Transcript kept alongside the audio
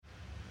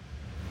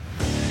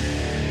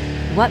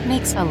What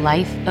makes a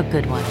life a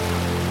good one?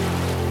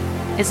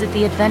 Is it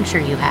the adventure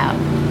you have?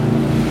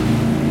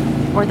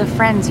 Or the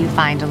friends you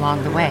find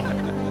along the way?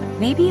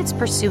 Maybe it's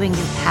pursuing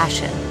your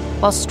passion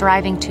while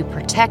striving to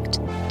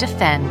protect,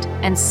 defend,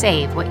 and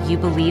save what you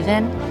believe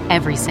in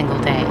every single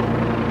day.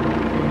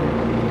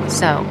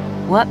 So,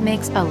 what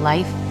makes a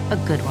life a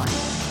good one?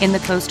 In the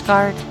Coast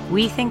Guard,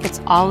 we think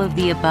it's all of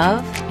the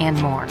above and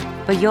more,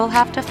 but you'll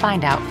have to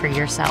find out for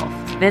yourself.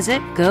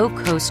 Visit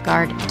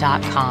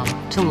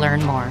gocoastguard.com to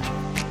learn more.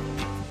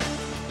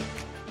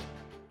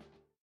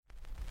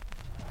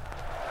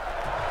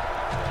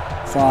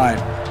 Five,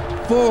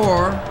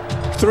 four,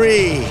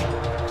 three,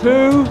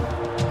 two,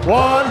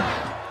 one.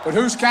 But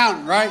who's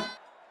counting, right?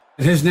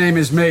 His name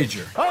is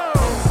Major.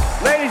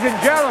 Oh, ladies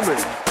and gentlemen,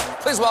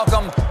 please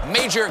welcome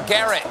Major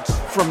Garrett.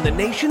 From the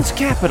nation's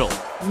capital.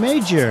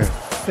 Major,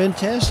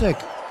 fantastic.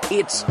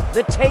 It's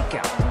The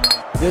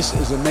Takeout. This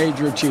is a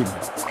major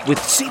achievement. With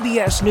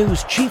CBS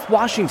News Chief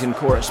Washington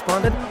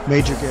Correspondent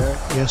Major Garrett,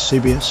 yes,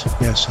 CBS,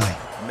 yes,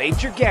 hi.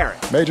 Major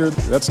Garrett. Major,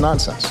 that's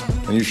nonsense,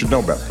 and you should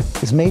know better.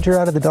 Is Major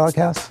out of the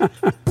doghouse?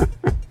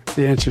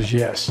 The answer is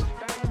yes.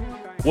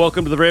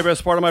 Welcome to the very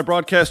best part of my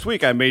broadcast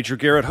week. I'm Major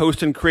Garrett,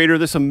 host and creator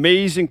of this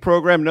amazing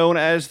program known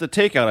as The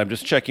Takeout. I'm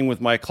just checking with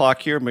my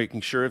clock here,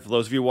 making sure, for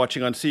those of you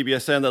watching on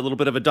CBSN, that little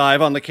bit of a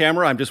dive on the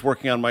camera. I'm just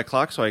working on my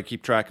clock so I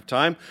keep track of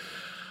time.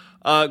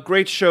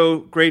 Great show,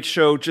 great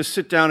show. Just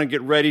sit down and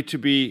get ready to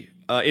be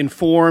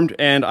informed,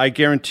 and I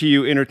guarantee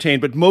you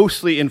entertained, but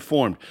mostly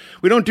informed.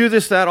 We don't do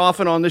this that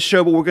often on this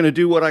show, but we're going to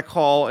do what I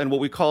call, and what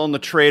we call in the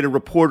trade, a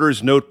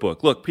reporter's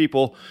notebook. Look,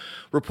 people,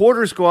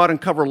 reporters go out and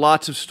cover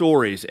lots of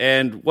stories,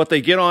 and what they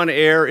get on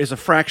air is a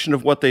fraction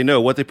of what they know.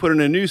 What they put in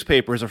a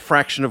newspaper is a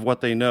fraction of what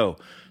they know.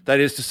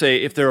 That is to say,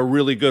 if they're a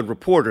really good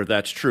reporter,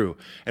 that's true.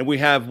 And we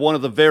have one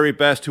of the very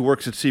best who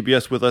works at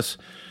CBS with us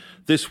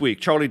this week,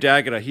 Charlie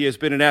D'Agata. He has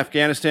been in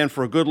Afghanistan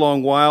for a good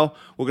long while.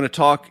 We're going to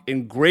talk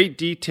in great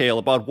detail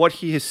about what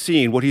he has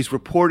seen, what he's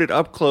reported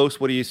up close,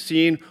 what he has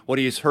seen, what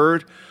he has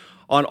heard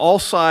on all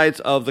sides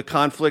of the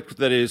conflict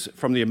that is,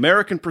 from the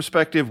American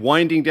perspective,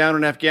 winding down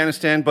in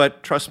Afghanistan.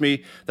 But trust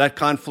me, that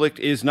conflict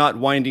is not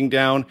winding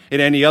down in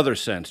any other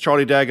sense.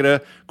 Charlie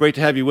D'Agata, great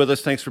to have you with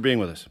us. Thanks for being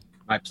with us.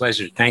 My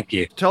pleasure. Thank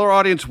you. Tell our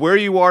audience where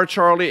you are,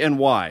 Charlie, and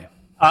why.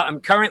 I'm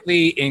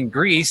currently in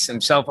Greece.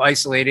 I'm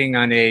self-isolating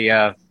on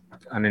a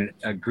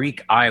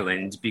Greek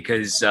island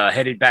because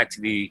headed back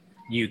to the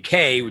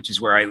UK, which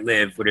is where I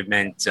live, would have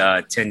meant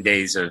 10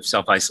 days of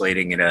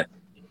self-isolating in a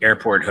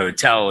airport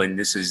hotel, and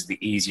this is the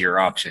easier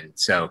option.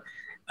 So,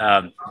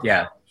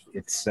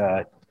 it's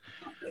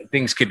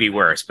things could be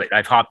worse, but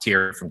I've hopped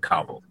here from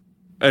Kabul.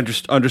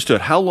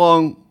 Understood. How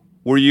long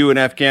were you in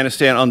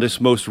Afghanistan on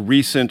this most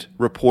recent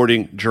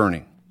reporting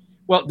journey?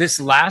 Well, this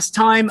last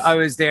time I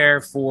was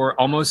there for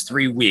almost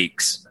 3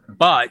 weeks,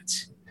 but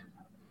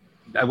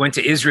I went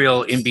to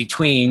Israel in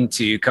between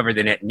to cover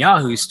the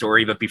Netanyahu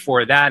story. But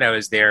before that, I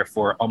was there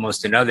for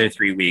almost another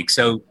 3 weeks.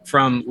 So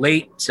from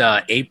late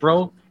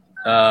April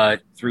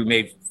through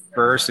May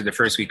 1st, or the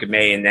first week of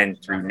May, and then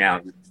through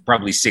now,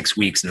 probably 6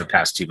 weeks in the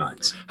past 2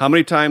 months. How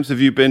many times have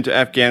you been to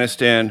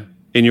Afghanistan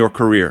in your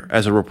career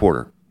as a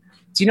reporter?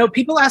 So,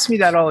 people ask me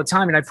that all the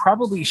time, and I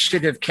probably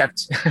should have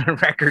kept a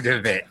record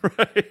of it.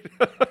 Right.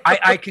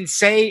 I can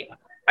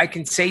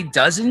say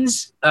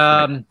dozens.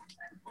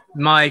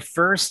 My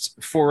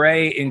first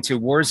foray into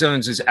war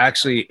zones was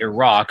actually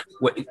Iraq.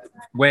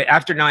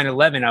 After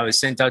 9/11, I was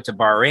sent out to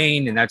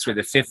Bahrain, and that's where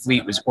the Fifth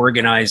Fleet was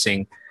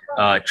organizing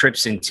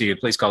trips into a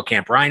place called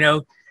Camp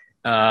Rhino.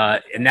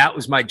 And that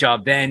was my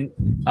job then.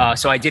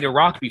 So I did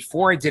Iraq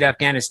before I did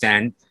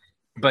Afghanistan,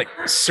 but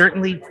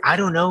certainly,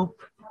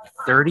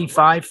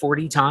 35,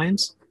 40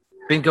 times.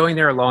 Been going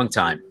there a long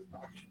time.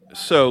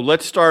 So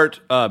let's start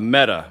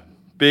meta,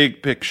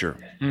 big picture.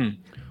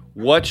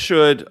 What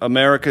should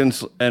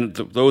Americans and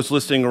those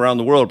listening around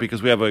the world,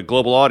 because we have a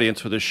global audience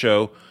for this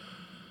show,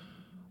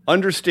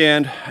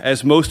 understand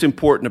as most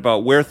important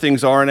about where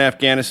things are in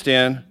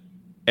Afghanistan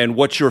and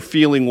what your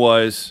feeling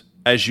was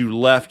as you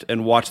left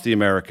and watched the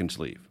Americans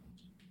leave?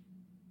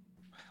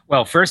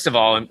 Well, first of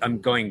all,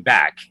 I'm going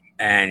back,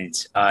 and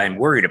I'm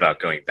worried about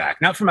going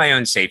back. Not for my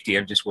own safety.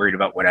 I'm just worried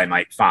about what I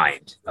might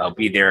find. I'll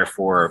be there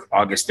for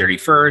August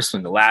 31st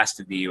when the last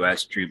of the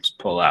U.S. troops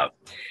pull out.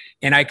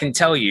 And I can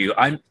tell you,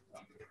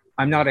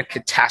 I'm not a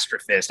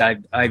catastrophist.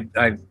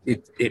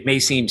 It may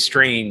seem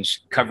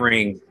strange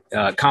covering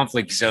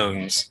conflict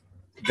zones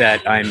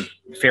that I'm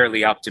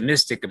fairly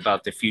optimistic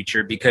about the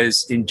future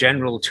because in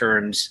general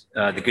terms,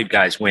 the good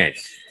guys win.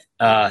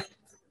 I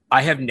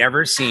have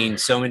never seen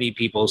so many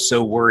people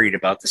so worried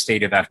about the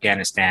state of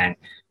Afghanistan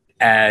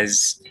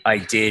as I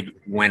did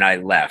when I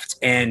left.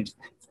 And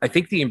I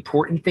think the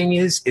important thing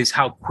is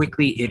how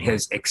quickly it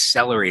has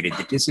accelerated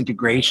the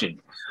disintegration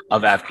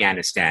of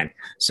Afghanistan.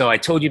 So I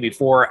told you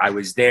before, I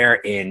was there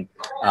in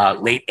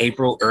late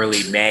April,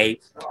 early May.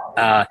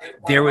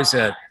 There was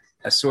a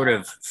sort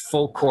of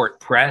full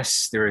court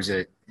press. There was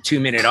a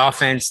 2-minute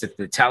offense that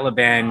the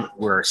Taliban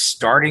were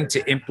starting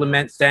to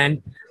implement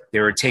then.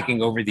 They were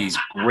taking over these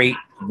great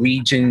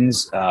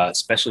regions,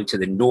 especially to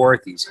the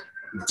north, these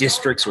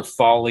districts were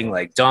falling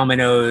like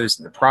dominoes,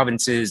 and the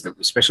provinces,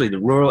 especially the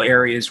rural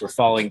areas, were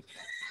falling.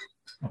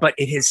 But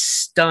it has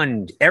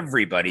stunned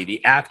everybody,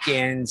 the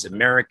Afghans,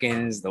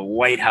 Americans, the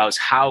White House,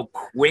 how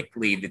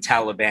quickly the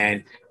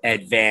Taliban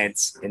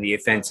advance and the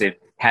offensive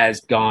has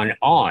gone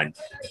on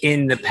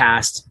in the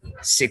past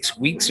 6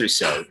 weeks or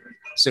so.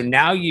 So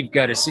now you've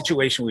got a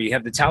situation where you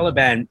have the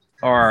Taliban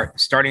are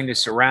starting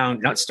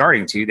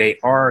to they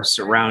are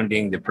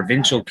surrounding the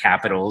provincial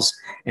capitals.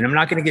 And I'm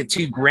not going to get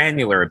too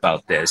granular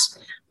about this,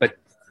 but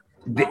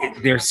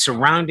they're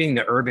surrounding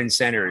the urban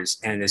centers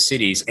and the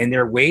cities, and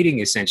they're waiting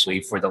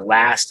essentially for the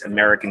last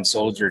American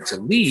soldier to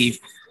leave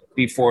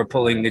before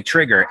pulling the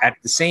trigger. At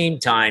the same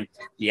time,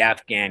 the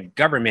Afghan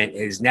government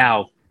is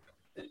now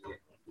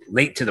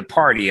late to the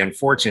party,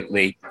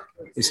 unfortunately,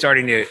 is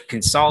starting to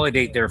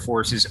consolidate their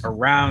forces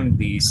around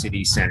these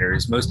city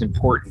centers. Most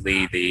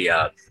importantly,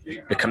 the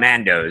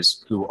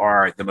commandos, who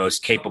are the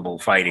most capable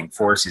fighting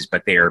forces,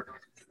 but they are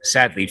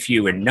sadly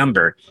few in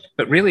number.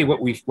 But really, what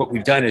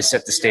we've done is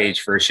set the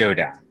stage for a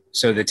showdown.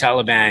 So the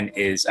Taliban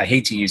is, I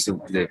hate to use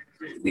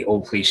the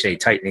old cliche,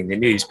 tightening the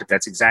noose, but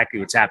that's exactly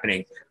what's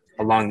happening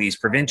along these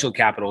provincial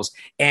capitals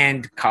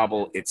and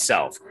Kabul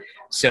itself.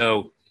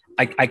 So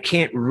I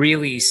can't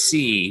really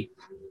see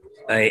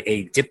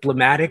a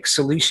diplomatic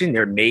solution.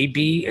 There may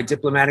be a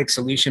diplomatic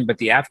solution, but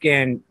the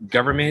Afghan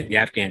government, the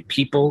Afghan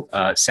people,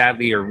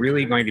 sadly, are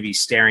really going to be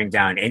staring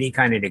down any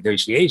kind of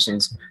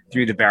negotiations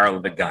through the barrel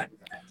of a gun.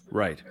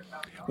 Right.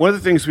 One of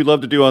the things we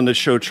love to do on this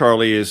show,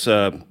 Charlie, is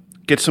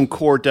get some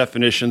core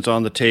definitions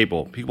on the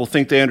table. People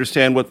think they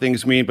understand what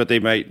things mean, but they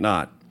might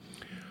not.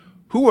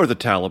 Who are the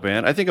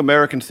Taliban? I think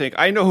Americans think,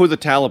 I know who the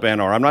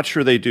Taliban are. I'm not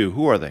sure they do.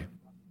 Who are they?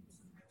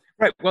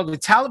 Right. Well, the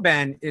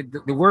Taliban,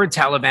 the word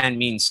Taliban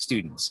means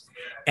students,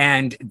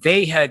 and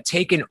they had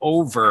taken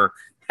over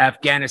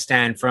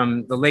Afghanistan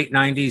from the late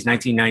 90s,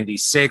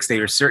 1996. They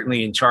were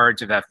certainly in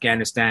charge of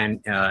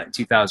Afghanistan in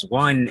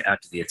 2001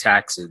 after the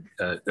attacks,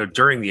 or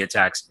during the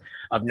attacks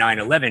of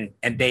 9/11,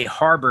 and they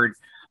harbored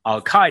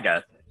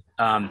Al-Qaeda,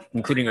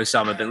 including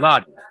Osama bin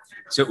Laden.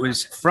 So it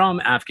was from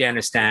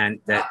Afghanistan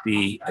that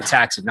the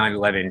attacks of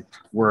 9/11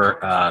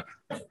 were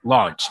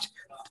launched.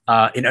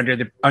 And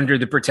under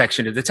the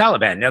protection of the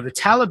Taliban. Now, the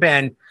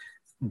Taliban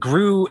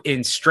grew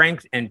in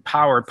strength and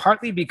power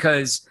partly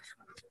because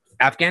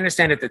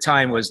Afghanistan at the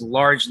time was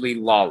largely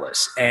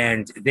lawless,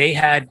 and they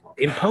had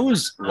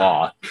imposed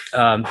law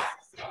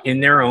in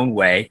their own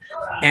way.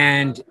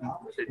 And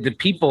the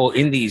people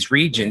in these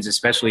regions,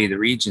 especially the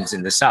regions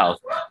in the south,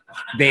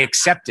 they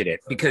accepted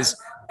it because,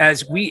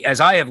 as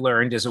I have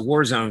learned as a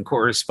war zone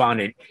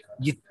correspondent,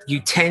 you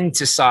tend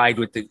to side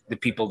with the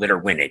people that are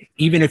winning.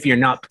 Even if you're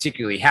not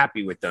particularly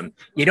happy with them,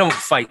 you don't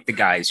fight the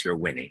guys who are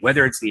winning,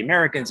 whether it's the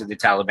Americans or the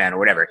Taliban or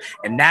whatever.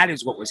 And that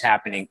is what was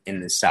happening in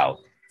the South.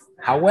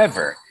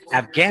 However,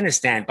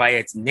 Afghanistan, by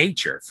its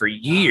nature, for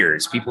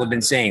years, people have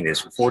been saying this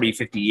for 40,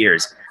 50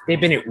 years,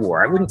 they've been at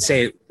war. I wouldn't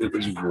say it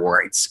was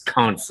war. It's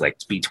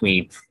conflict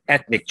between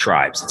ethnic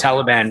tribes. The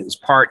Taliban is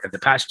part of the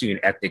Pashtun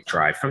ethnic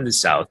tribe from the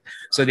south.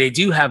 So they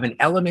do have an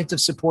element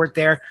of support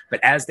there. But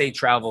as they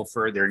travel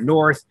further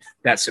north,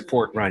 that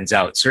support runs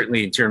out,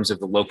 certainly in terms of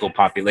the local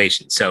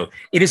population. So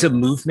it is a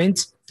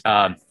movement.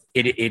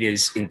 It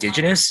is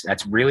indigenous.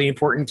 That's really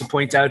important to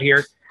point out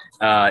here.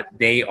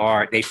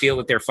 They feel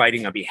that they're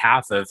fighting on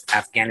behalf of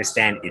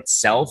Afghanistan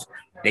itself.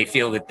 They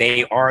feel that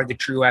they are the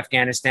true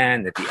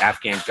Afghanistan, that the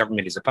Afghan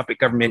government is a puppet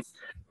government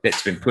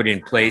that's been put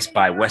in place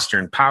by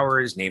Western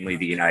powers, namely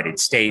the United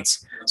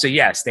States. So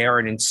yes, they are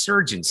an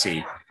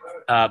insurgency.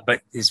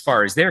 But as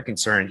far as they're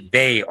concerned,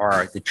 they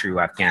are the true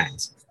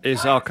Afghans.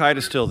 Is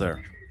Al-Qaeda still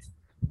there?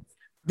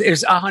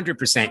 There's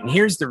 100%. And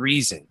here's the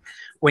reason.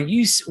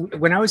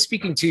 When I was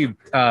speaking to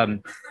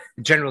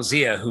General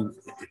Zia, who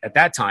at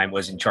that time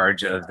was in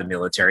charge of the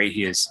military,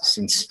 he has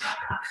since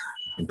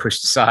been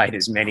pushed aside,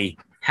 as many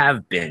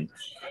have been.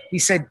 He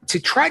said to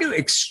try to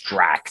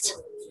extract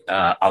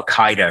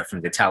Al-Qaeda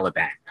from the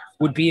Taliban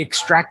would be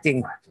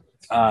extracting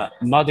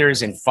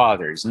mothers and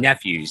fathers,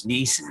 nephews,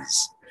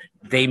 nieces.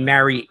 They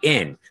marry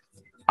in.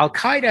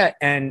 Al-Qaeda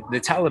and the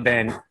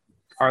Taliban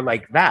are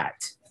like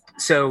that.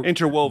 So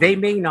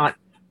interwoven.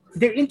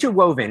 They're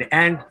interwoven,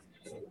 and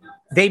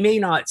they may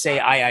not say,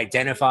 I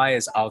identify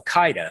as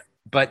Al-Qaeda,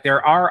 but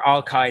there are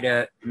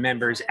Al-Qaeda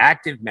members,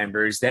 active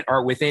members that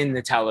are within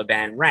the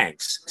Taliban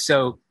ranks.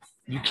 So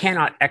you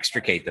cannot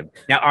extricate them.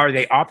 Now, are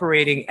they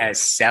operating as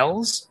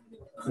cells?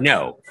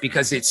 No,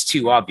 because it's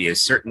too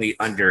obvious, certainly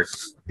under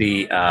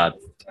the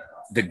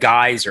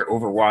guise or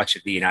overwatch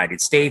of the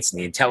United States and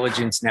the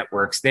intelligence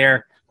networks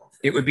there.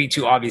 It would be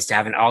too obvious to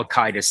have an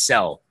Al-Qaeda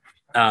cell.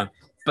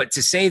 But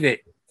to say that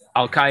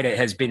Al-Qaeda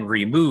has been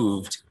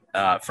removed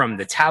from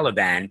the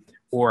Taliban,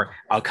 or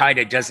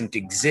Al-Qaeda doesn't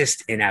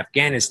exist in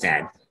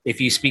Afghanistan,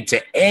 if you speak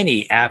to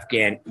any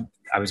Afghan,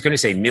 I was going to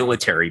say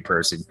military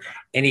person,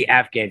 any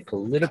Afghan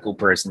political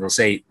person, they'll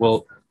say,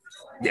 well,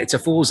 it's a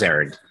fool's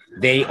errand.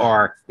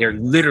 They're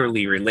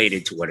literally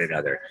related to one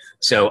another.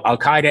 So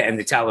Al-Qaeda and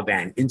the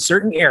Taliban, in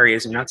certain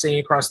areas, I'm not saying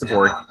across the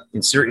board,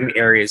 in certain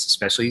areas,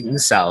 especially in the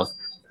South,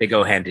 they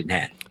go hand in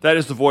hand. That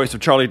is the voice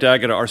of Charlie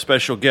D'Agata, our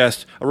special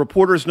guest. A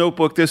Reporter's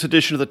Notebook, this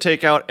edition of The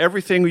Takeout.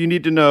 Everything you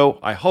need to know,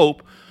 I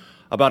hope,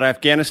 about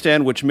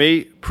Afghanistan, which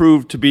may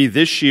prove to be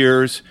this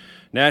year's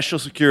national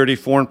security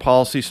foreign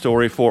policy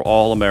story for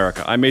all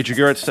America. I'm Major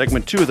Garrett,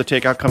 segment 2 of The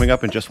Takeout coming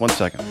up in just 1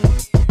 second.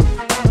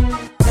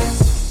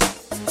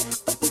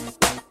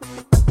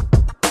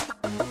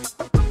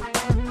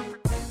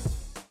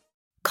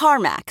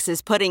 CarMax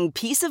is putting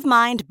peace of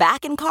mind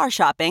back in car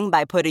shopping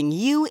by putting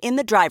you in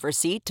the driver's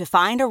seat to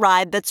find a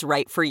ride that's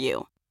right for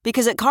you.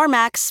 Because at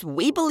CarMax,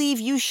 we believe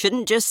you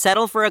shouldn't just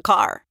settle for a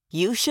car.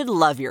 You should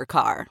love your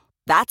car.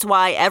 That's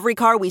why every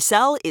car we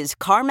sell is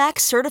CarMax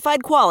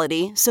certified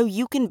quality, so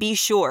you can be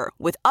sure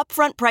with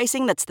upfront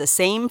pricing that's the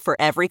same for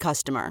every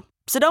customer.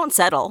 So don't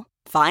settle.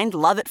 Find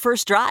love at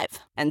first drive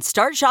and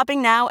start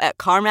shopping now at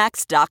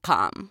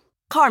CarMax.com.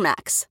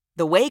 CarMax,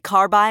 the way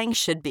car buying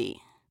should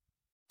be.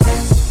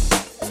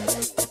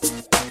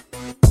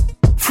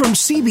 From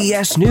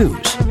CBS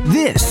News,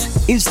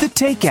 this is The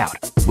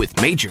Takeout with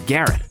Major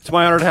Garrett. It's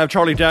my honor to have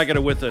Charlie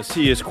D'Agata with us.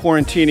 He is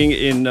quarantining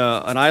in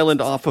an island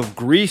off of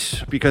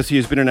Greece because he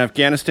has been in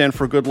Afghanistan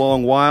for a good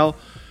long while.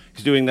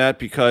 He's doing that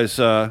because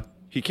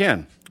he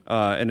can.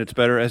 And it's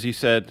better, as he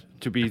said,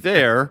 to be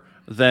there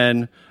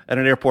than at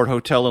an airport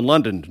hotel in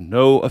London.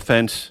 No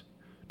offense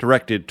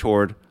directed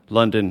toward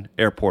London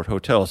airport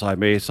hotels. I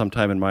may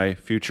sometime in my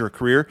future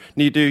career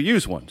need to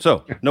use one.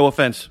 So no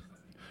offense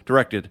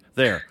directed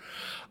there.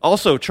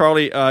 Also,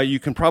 Charlie, you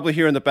can probably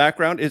hear in the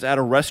background, is at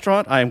a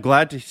restaurant. I am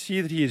glad to see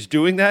that he is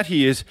doing that.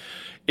 He is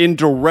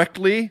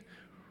indirectly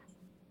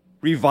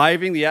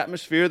reviving the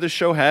atmosphere this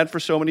show had for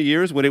so many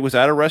years when it was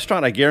at a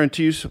restaurant. I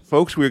guarantee you,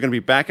 folks, we're going to be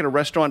back at a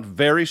restaurant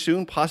very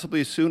soon,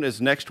 possibly as soon as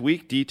next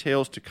week.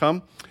 Details to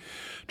come.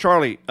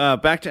 Charlie,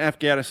 back to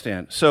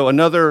Afghanistan. So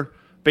another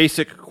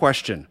basic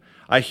question.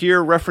 I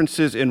hear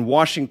references in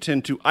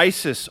Washington to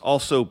ISIS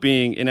also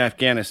being in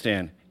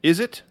Afghanistan. Is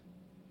it?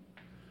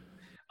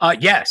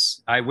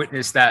 Yes, I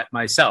witnessed that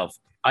myself.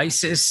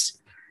 ISIS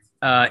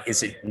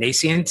is a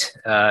nascent.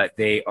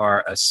 They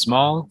are a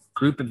small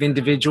group of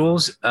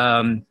individuals,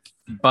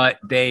 but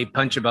they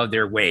punch above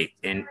their weight.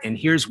 And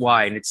here's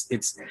why. And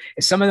it's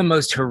some of the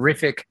most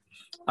horrific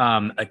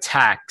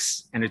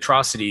attacks and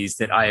atrocities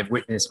that I have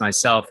witnessed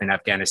myself in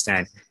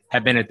Afghanistan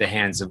have been at the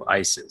hands of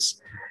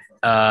ISIS.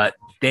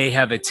 They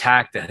have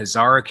attacked the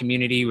Hazara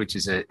community, which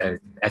is an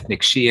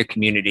ethnic Shia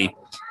community,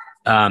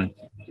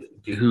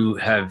 who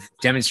have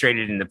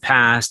demonstrated in the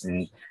past,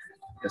 and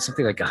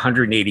something like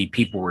 180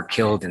 people were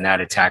killed in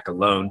that attack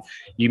alone.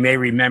 You may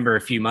remember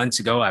a few months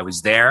ago, I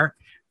was there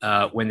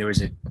when there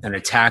was an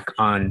attack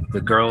on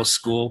the girls'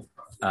 school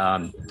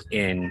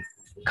in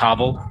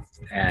Kabul,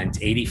 and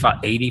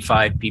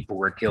 85 people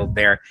were killed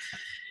there.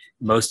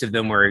 Most of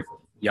them were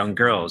young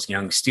girls,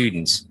 young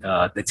students.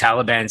 The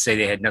Taliban say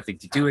they had nothing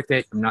to do with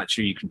it. I'm not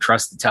sure you can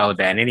trust the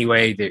Taliban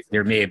anyway.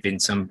 There may have been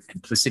some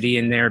complicity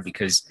in there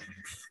because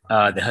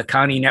the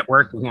Haqqani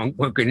network, we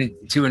won't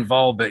get too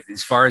involved, but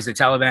as far as the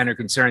Taliban are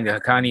concerned, the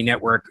Haqqani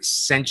network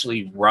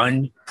essentially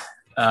run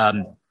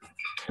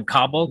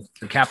Kabul,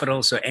 the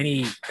capital. So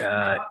any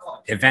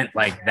event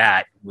like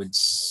that would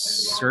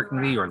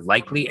certainly, or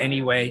likely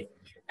anyway,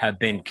 have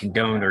been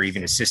condoned or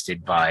even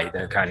assisted by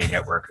the Haqqani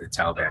network or the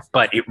Taliban.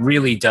 But it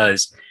really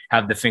does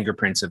have the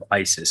fingerprints of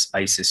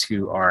ISIS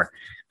who are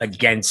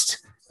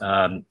against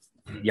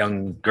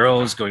young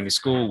girls going to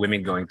school,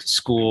 women going to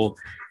school,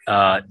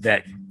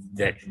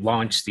 that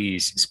launched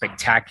these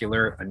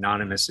spectacular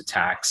anonymous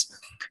attacks.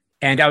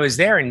 And I was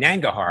there in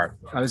Nangarhar.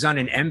 I was on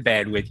an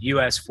embed with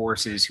U.S.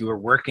 forces who are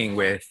working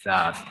with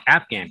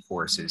Afghan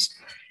forces.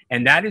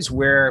 And that is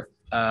where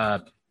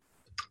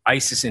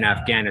ISIS in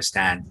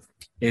Afghanistan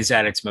is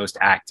at its most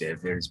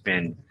active. There's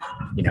been,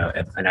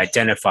 an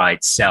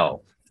identified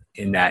cell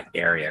in that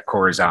area,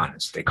 Khorasan,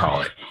 as they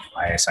call it,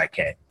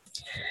 ISIK.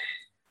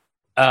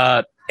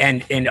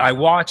 And I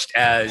watched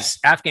as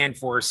Afghan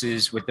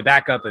forces, with the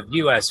backup of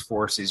U.S.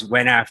 forces,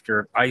 went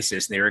after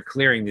ISIS. They were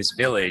clearing this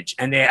village.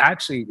 And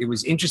it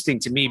was interesting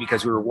to me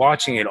because we were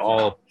watching it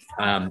all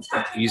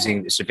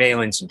using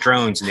surveillance and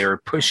drones, and they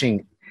were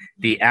pushing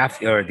the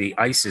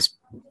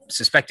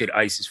suspected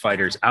ISIS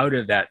fighters out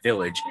of that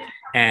village.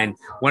 And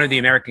one of the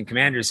American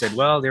commanders said,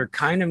 well, they're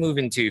kind of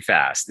moving too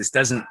fast. This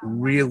doesn't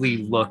really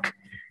look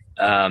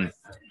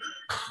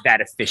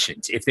that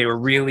efficient. If they were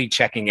really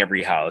checking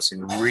every house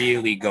and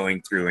really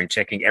going through and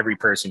checking every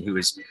person who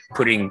is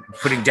putting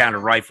down a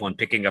rifle and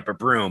picking up a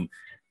broom,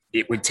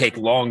 it would take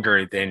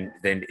longer than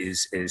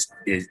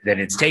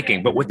it's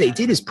taking. But what they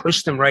did is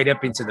push them right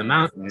up into the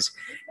mountains,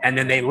 and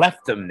then they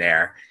left them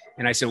there.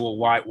 And I said, well,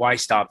 why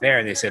stop there?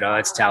 And they said, oh,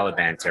 that's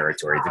Taliban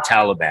territory. The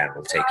Taliban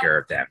will take care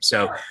of them.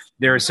 So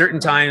there are certain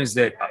times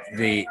that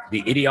the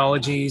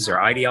ideologies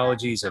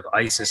of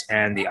ISIS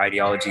and the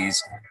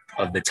ideologies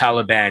of the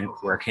Taliban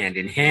work hand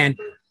in hand.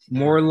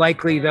 More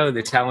likely, though,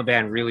 the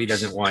Taliban really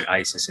doesn't want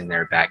ISIS in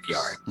their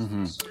backyard.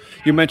 Mm-hmm.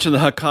 You mentioned the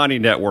Haqqani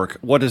network.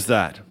 What is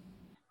that?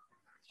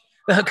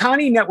 The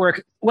Haqqani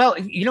Network, well,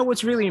 you know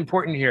what's really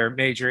important here,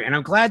 Major, and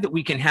I'm glad that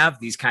we can have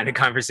these kind of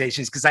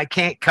conversations because I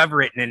can't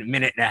cover it in a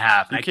minute and a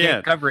half. I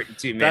can't cover it in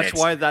 2 minutes.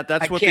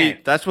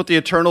 That's what the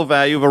eternal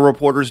value of a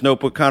reporter's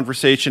notebook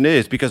conversation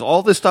is, because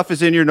all this stuff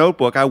is in your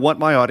notebook. I want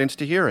my audience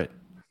to hear it.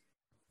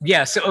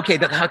 Yeah. So, okay.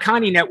 The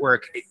Haqqani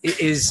Network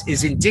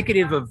is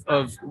indicative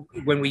of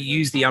when we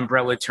use the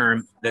umbrella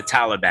term, the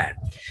Taliban.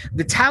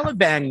 The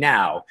Taliban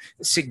now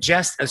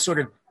suggests a sort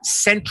of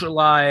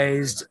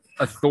centralized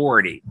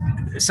authority,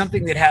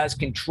 something that has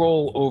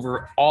control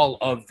over all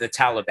of the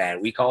Taliban.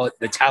 We call it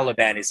the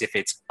Taliban as if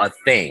it's a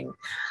thing.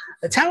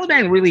 The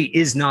Taliban really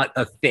is not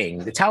a thing.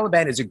 The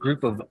Taliban is a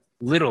group of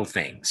little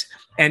things.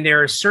 And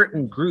there are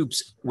certain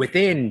groups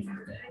within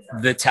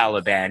the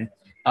Taliban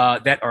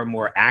that are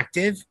more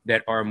active,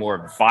 that are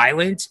more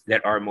violent,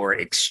 that are more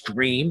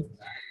extreme.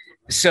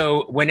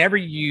 So whenever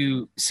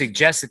you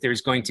suggest that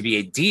there's going to be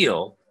a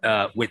deal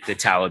with the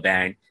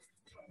Taliban,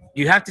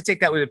 you have to take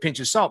that with a pinch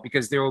of salt,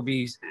 because there will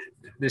be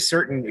the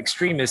certain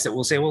extremists that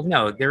will say, well,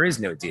 no, there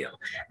is no deal.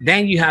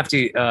 Then you have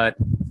to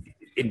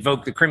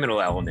invoke the criminal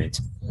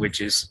element,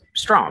 which is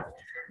strong.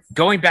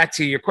 Going back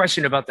to your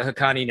question about the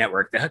Haqqani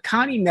Network, the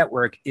Haqqani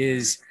Network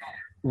is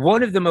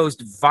one of the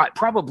most,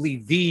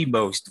 probably the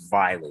most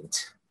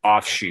violent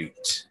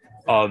offshoot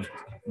of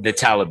the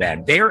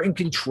Taliban. They are in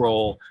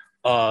control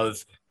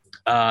of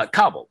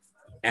Kabul.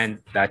 And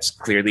that's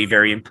clearly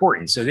very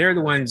important. So they're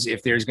the ones,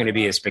 if there's going to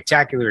be a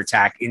spectacular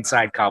attack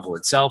inside Kabul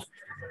itself,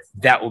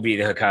 that will be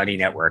the Haqqani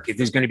Network. If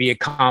there's going to be a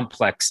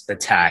complex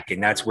attack,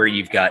 and that's where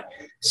you've got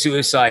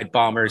suicide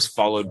bombers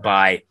followed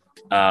by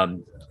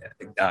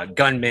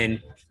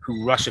gunmen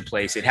who rush a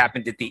place. It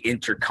happened at the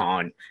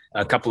Intercon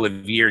a couple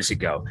of years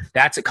ago.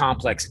 That's a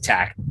complex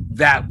attack.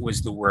 That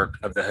was the work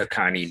of the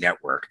Haqqani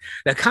Network.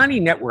 The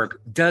Haqqani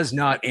Network does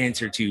not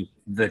answer to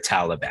the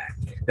Taliban.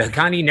 The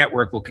Haqqani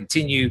Network will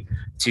continue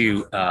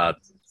to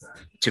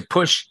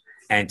push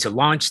and to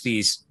launch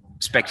these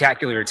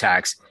spectacular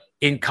attacks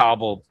in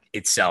Kabul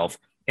itself.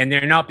 And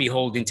they're not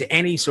beholden to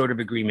any sort of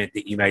agreement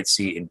that you might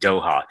see in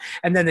Doha.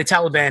 And then the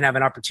Taliban have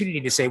an opportunity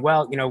to say,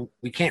 well, you know,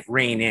 we can't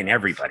rein in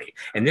everybody.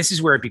 And this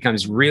is where it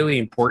becomes really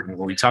important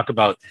when we talk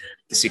about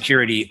the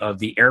security of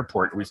the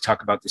airport. We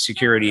talk about the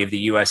security of the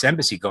U.S.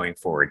 Embassy going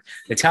forward.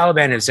 The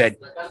Taliban have said,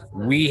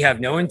 we have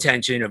no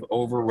intention of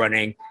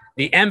overrunning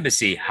the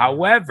embassy.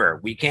 However,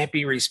 we can't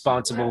be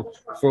responsible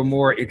for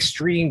more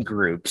extreme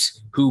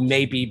groups who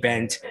may be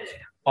bent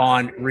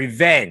on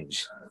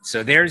revenge.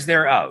 So there's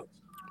their out.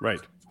 Right.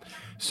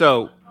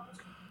 So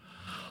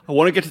I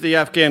want to get to the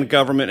Afghan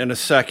government in a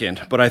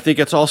second, but I think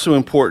it's also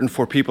important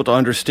for people to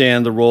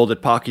understand the role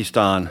that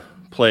Pakistan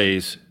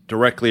plays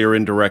directly or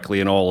indirectly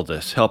in all of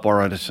this. Help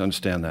our audience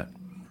understand that.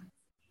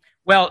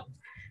 Well,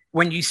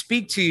 when you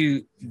speak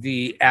to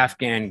the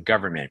Afghan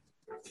government,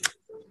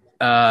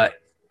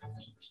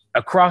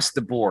 across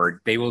the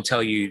board, they will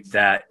tell you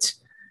that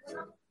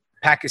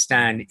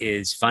Pakistan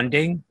is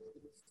funding,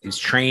 is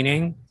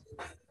training,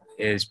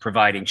 is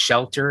providing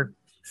shelter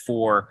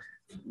for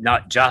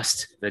not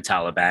just the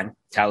Taliban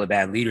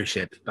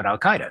leadership, but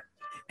Al-Qaeda.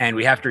 And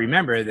we have to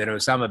remember that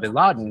Osama bin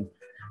Laden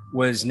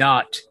was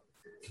not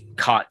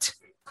caught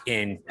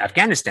in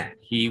Afghanistan.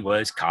 He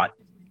was caught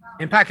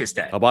in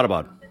Pakistan.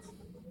 Abbottabad.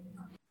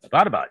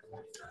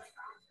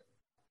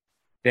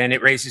 Then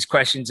it raises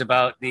questions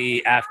about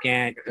the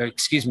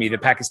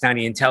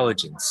Pakistani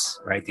intelligence,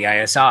 right? The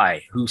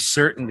ISI, who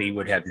certainly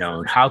would have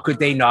known. How could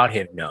they not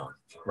have known,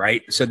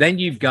 right? So then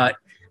you've got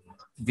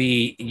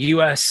the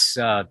U.S.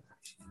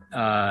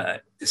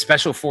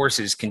 Special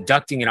Forces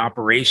conducting an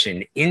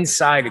operation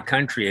inside a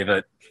country of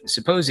a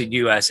supposed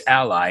U.S.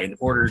 ally in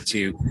order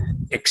to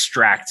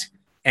extract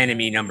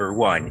enemy number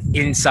one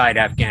inside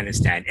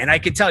Afghanistan. And I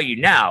can tell you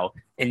now,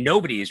 and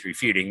nobody is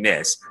refuting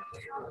this,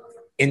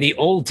 in the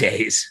old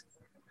days,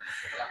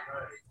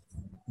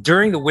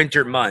 during the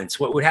winter months,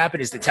 what would happen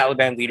is the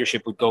Taliban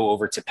leadership would go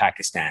over to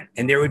Pakistan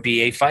and there would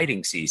be a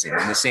fighting season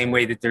in the same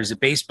way that there's a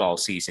baseball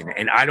season.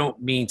 And I don't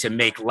mean to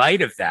make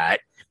light of that,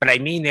 but I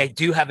mean, they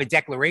do have a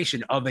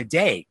declaration of a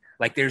day,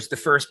 like there's the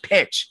first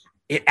pitch.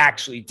 It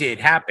actually did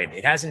happen.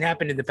 It hasn't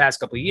happened in the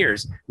past couple of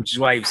years, which is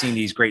why you've seen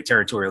these great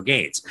territorial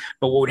gains.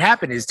 But what would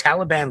happen is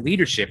Taliban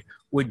leadership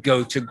would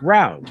go to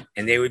ground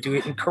and they would do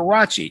it in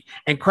Karachi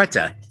and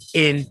Quetta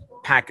in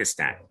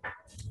Pakistan.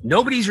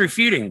 Nobody's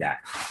refuting that.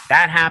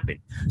 That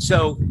happened.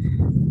 So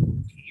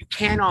you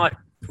cannot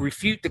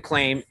refute the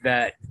claim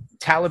that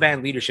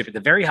Taliban leadership at the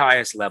very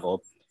highest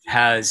level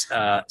has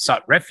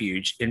sought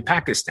refuge in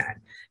Pakistan.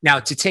 Now,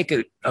 to take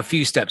a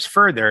few steps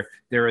further,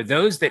 there are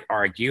those that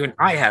argue, and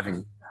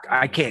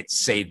I can't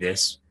say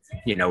this,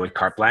 with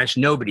carte blanche.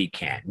 Nobody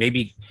can.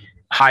 Maybe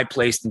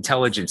high-placed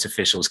intelligence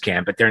officials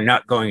can, but they're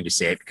not going to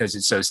say it because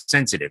it's so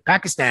sensitive.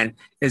 Pakistan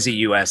is a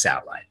U.S.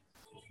 ally.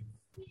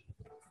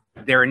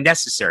 They're a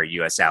necessary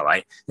U.S.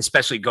 ally,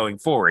 especially going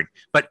forward.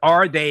 But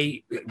are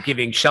they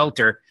giving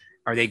shelter?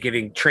 Are they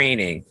giving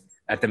training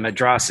at the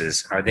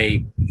madrasas? Are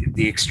they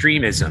the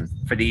extremism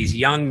for these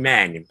young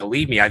men? And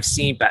believe me, I've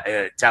seen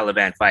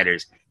Taliban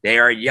fighters. They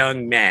are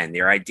young men.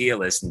 They're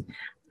idealists. And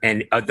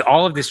And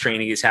all of this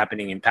training is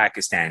happening in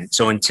Pakistan.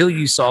 So until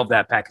you solve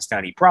that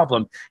Pakistani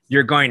problem,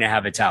 you're going to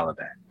have a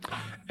Taliban.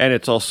 And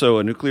it's also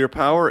a nuclear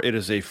power. It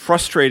is a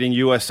frustrating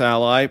U.S.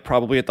 ally,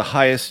 probably at the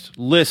highest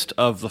list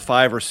of the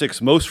 5 or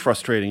 6 most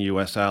frustrating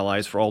U.S.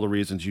 allies for all the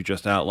reasons you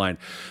just outlined.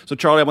 So,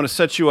 Charlie, I want to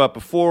set you up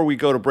before we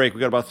go to break. We've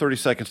got about 30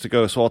 seconds to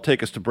go, so I'll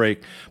take us to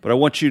break. But I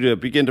want you to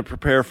begin to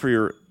prepare for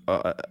your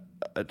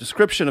a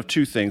description of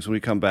 2 things when we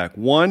come back.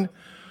 One,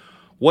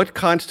 what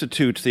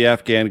constitutes the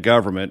Afghan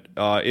government?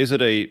 Is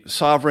it a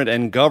sovereign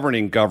and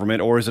governing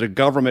government, or is it a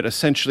government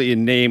essentially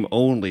in name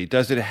only?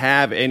 Does it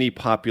have any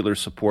popular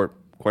support?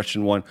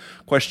 Question 1.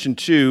 Question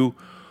 2,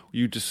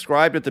 you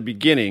described at the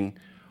beginning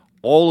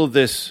all of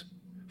this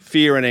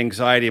fear and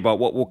anxiety about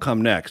what will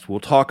come next. We'll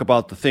talk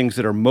about the things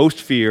that are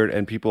most feared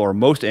and people are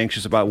most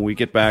anxious about when we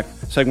get back.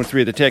 Segment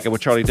 3 of The Takeout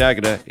with Charlie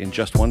D'Agata in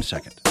just 1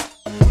 second.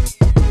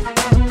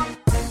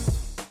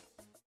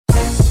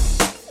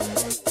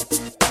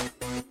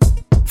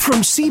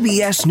 From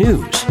CBS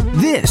News,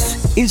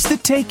 this is The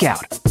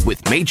Takeout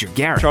with Major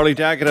Garrett. Charlie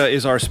D'Agata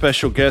is our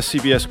special guest,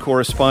 CBS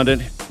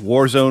correspondent,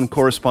 war zone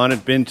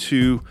correspondent, been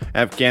to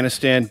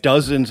Afghanistan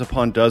dozens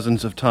upon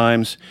dozens of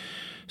times.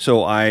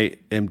 So I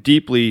am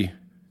deeply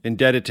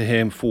indebted to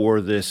him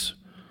for this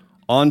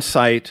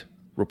on-site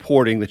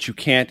reporting that you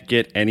can't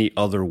get any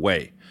other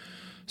way.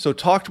 So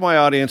talk to my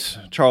audience,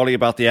 Charlie,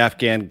 about the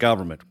Afghan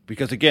government,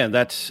 because again,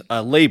 that's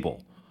a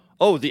label.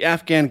 Oh, the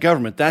Afghan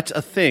government, that's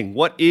a thing.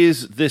 What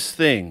is this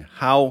thing?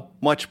 How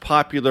much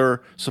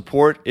popular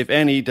support, if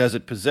any, does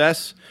it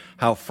possess?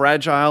 How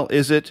fragile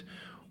is it?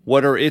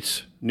 What are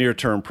its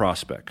near-term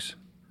prospects?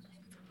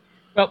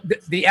 Well,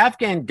 the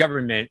Afghan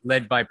government,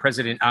 led by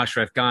President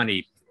Ashraf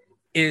Ghani,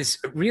 is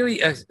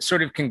really a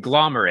sort of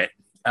conglomerate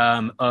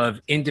of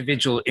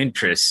individual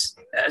interests,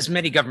 as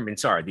many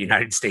governments are, the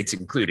United States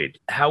included.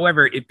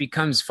 However, it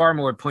becomes far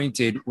more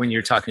pointed when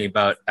you're talking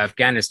about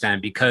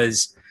Afghanistan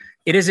because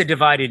it is a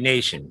divided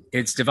nation.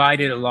 It's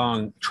divided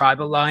along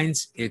tribal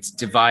lines. It's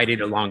divided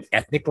along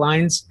ethnic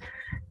lines.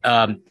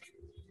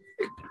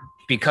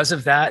 Because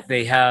of that,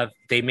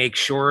 they make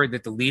sure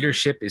that the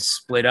leadership is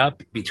split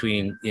up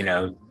between,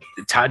 the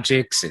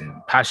Tajiks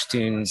and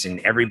Pashtuns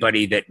and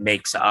everybody that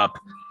makes up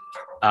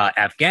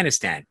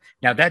Afghanistan.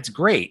 Now, that's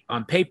great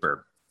on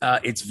paper.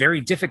 It's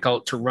very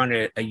difficult to run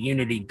a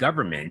unity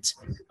government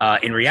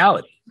in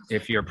reality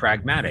if you're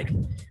pragmatic.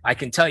 I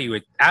can tell you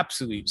with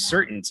absolute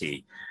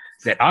certainty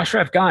that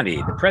Ashraf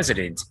Ghani, the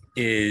president,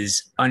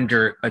 is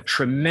under a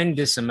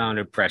tremendous amount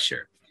of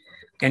pressure.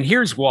 And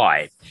here's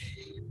why.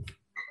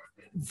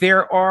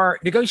 There are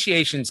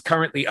negotiations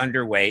currently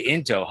underway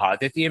in Doha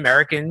that the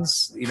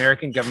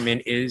American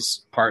government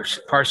is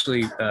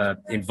partially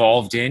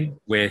involved in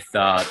with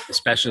the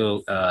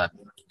special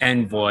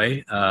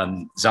envoy,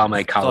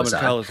 Zalmay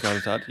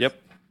Khalilzad.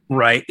 Yep.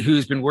 Right,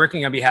 who's been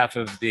working on behalf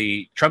of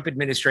the Trump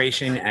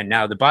administration and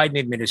now the Biden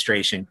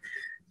administration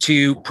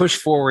to push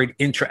forward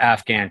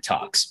intra-Afghan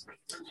talks.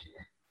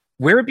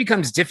 Where it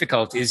becomes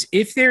difficult is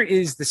if there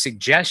is the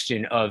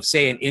suggestion of,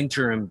 say, an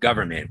interim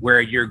government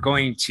where you're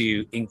going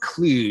to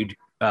include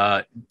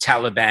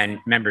Taliban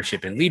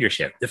membership and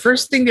leadership. The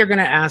first thing they're going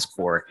to ask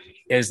for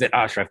is that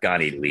Ashraf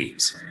Ghani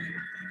leaves.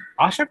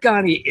 Ashraf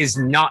Ghani is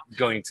not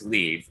going to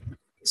leave.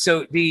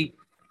 So the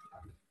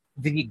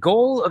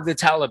goal of the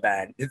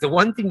Taliban is the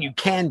one thing you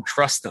can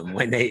trust them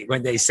when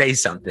they say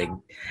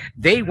something.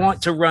 They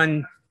want to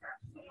run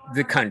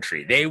the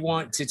country. They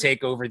want to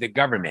take over the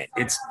government.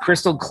 It's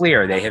crystal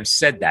clear. They have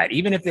said that.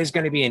 Even if there's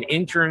going to be an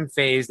interim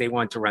phase, they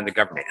want to run the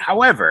government.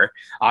 However,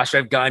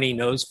 Ashraf Ghani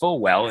knows full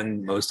well,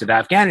 and most of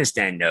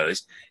Afghanistan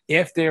knows,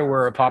 if there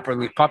were a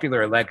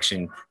popular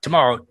election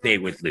tomorrow, they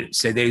would lose.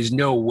 So there's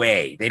no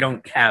way. They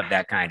don't have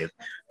that kind of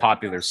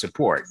popular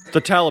support.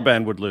 The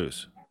Taliban would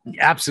lose.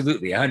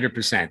 Absolutely,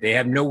 100%. They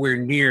have nowhere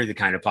near the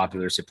kind of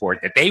popular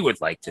support that they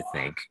would like to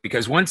think,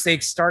 because once they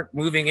start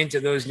moving into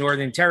those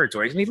northern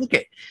territories, I mean, look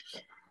at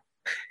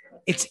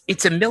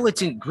it's a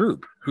militant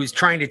group who's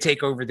trying to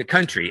take over the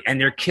country, and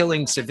they're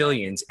killing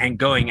civilians and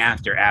going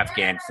after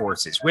Afghan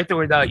forces with or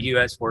without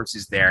U.S.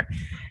 forces there.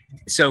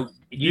 So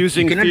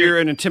using fear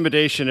and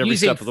intimidation every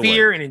step of the way. Using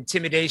fear and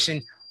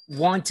intimidation,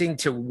 wanting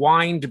to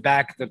wind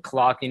back the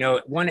clock.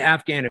 One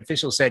Afghan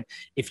official said,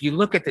 if you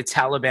look at the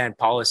Taliban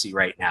policy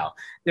right now,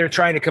 they're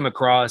trying to come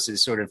across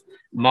as sort of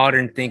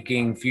modern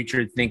thinking,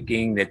 future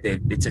thinking, that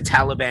it's a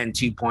Taliban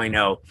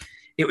 2.0.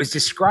 It was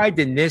described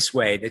in this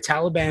way. The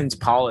Taliban's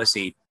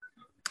policy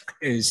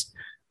is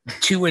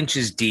 2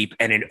 inches deep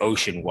and an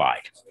ocean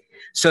wide.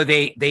 So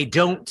they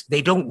don't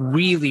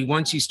really,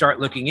 once you start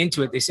looking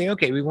into it, they say,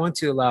 okay, we want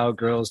to allow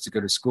girls to go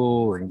to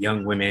school and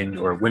young women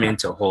or women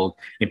to hold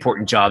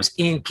important jobs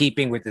in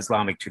keeping with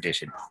Islamic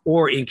tradition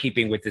or in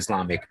keeping with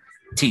Islamic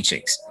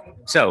teachings.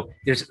 So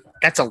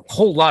that's a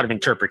whole lot of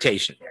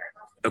interpretation there.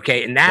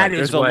 Okay. And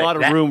there's a lot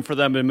of room for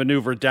them to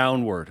maneuver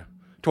downward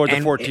toward the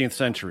 14th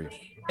century.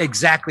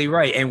 Exactly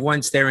right. And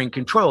once they're in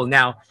control,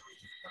 now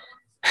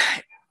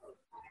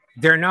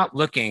they're not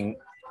looking,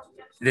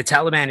 the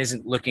Taliban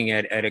isn't looking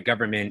at a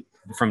government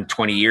from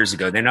 20 years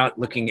ago. They're not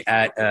looking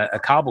at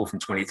Kabul from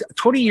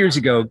 20 years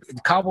ago.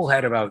 Kabul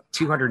had about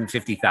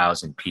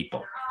 250,000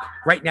 people.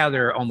 Right now,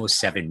 there are almost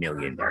 7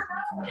 million there.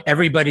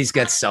 Everybody's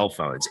got cell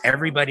phones.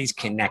 Everybody's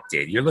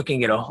connected. You're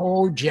looking at a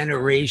whole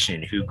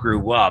generation who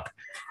grew up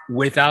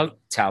without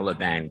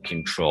Taliban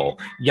control.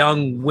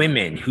 Young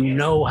women who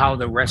know how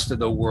the rest of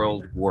the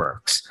world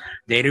works.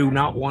 They do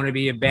not want to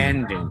be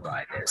abandoned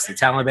by this. The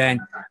Taliban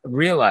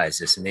realize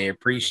this and they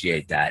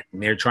appreciate that.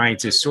 And they're trying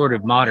to sort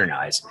of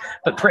modernize.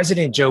 But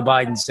President Joe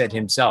Biden said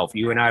himself,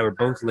 you and I were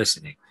both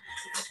listening,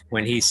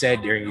 when he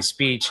said during his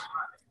speech,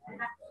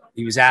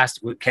 he was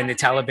asked, can the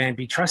Taliban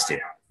be trusted?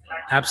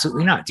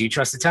 Absolutely not. Do you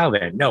trust the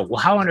Taliban? No. Well,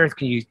 how on earth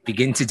can you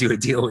begin to do a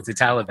deal with the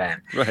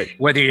Taliban? Right.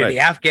 Whether you're the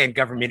Afghan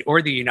government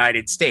or the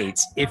United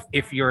States,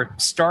 if your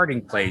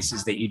starting place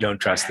is that you don't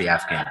trust the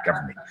Afghan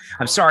government.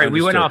 I'm sorry,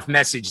 we went off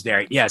message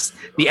there. Yes,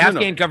 the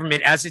Afghan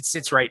government, as it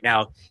sits right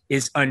now,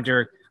 is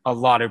under a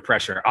lot of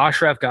pressure.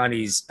 Ashraf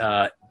Ghani's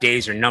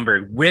days are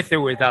numbered, with or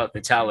without the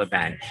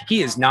Taliban.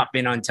 He has not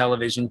been on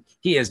television.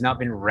 He has not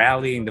been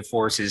rallying the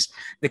forces.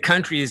 The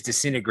country is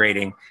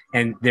disintegrating,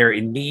 and they're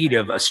in need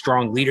of a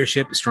strong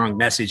leadership, a strong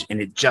message,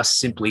 and it just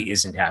simply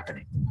isn't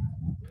happening.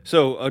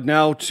 So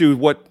now to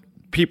what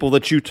people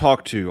that you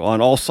talked to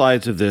on all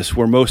sides of this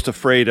were most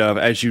afraid of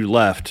as you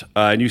left.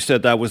 And you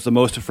said that was the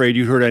most afraid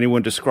you heard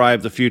anyone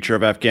describe the future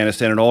of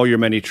Afghanistan in all your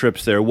many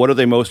trips there. What are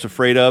they most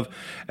afraid of,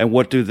 and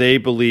what do they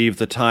believe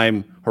the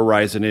time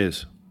horizon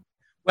is?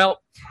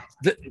 Well,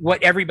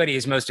 what everybody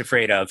is most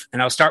afraid of,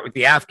 and I'll start with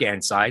the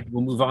Afghan side.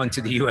 We'll move on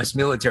to the U.S.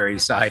 military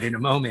side in a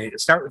moment.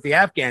 Start with the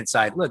Afghan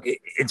side. Look,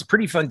 it's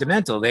pretty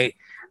fundamental.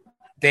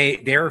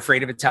 They're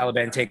afraid of a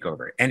Taliban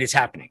takeover, and it's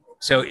happening.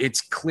 So it's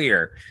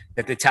clear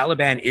that the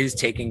Taliban is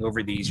taking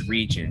over these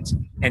regions,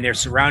 and they're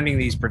surrounding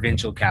these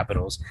provincial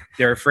capitals.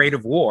 They're afraid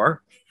of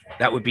war.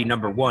 That would be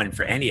number one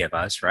for any of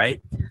us,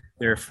 right?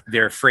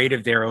 They're afraid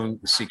of their own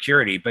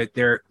security, but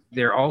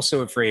they're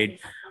also afraid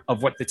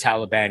of what the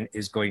Taliban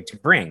is going to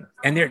bring.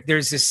 And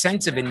there's this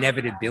sense of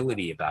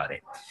inevitability about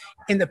it.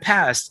 In the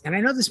past, and I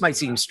know this might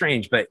seem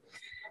strange, but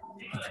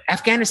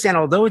Afghanistan,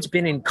 although it's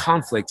been in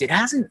conflict,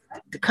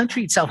 the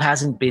country itself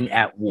hasn't been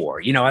at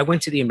war. You know, I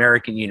went to the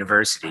American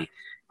University.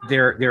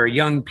 There are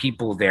young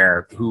people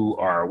there who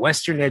are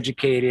Western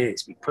educated,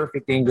 speak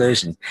perfect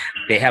English, and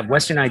they have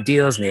Western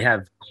ideals, and they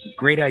have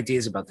great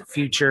ideas about the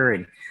future.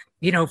 And,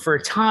 you know, for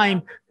a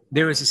time,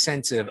 there was a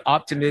sense of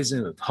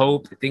optimism, of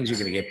hope that things are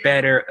going to get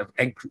better, of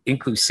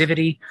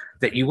inclusivity,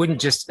 that you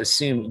wouldn't just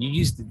assume. You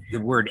use the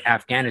word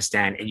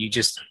Afghanistan and you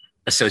just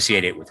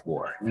associate it with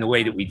war in the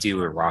way that we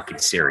do Iraq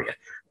and Syria.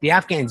 The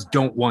Afghans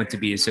don't want to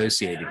be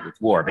associated with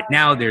war, but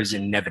now there's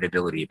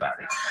inevitability about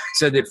it.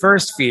 So the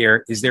first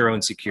fear is their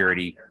own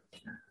security,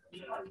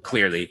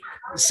 clearly.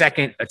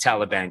 Second, a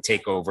Taliban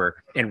takeover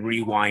and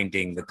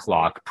rewinding the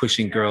clock,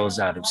 pushing girls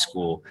out of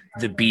school,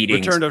 the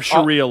beatings. Return of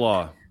Sharia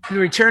law. The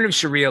return of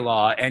Sharia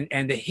law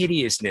and the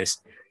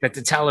hideousness that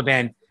the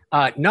Taliban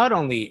not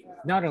only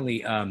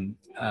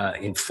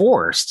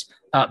enforced,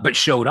 but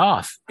showed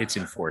off its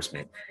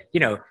enforcement.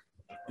 You know,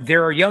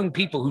 there are young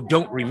people who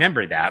don't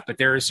remember that, but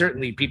there are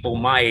certainly people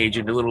my age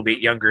and a little bit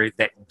younger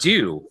that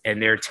do,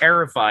 and they're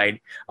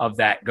terrified of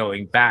that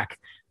going back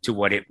to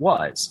what it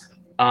was.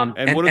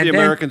 And what are the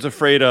Americans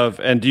afraid of?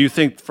 And do you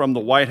think from the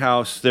White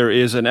House there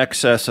is an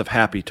excess of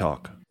happy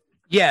talk?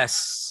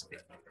 Yes.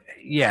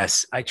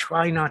 I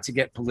try not to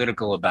get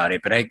political about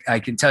it, but I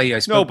can tell you,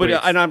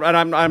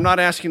 I'm not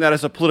asking that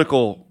as a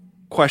political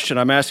question.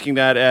 I'm asking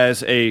that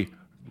as a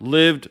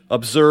lived,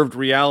 observed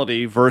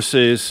reality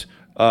versus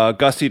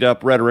gussied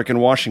up rhetoric in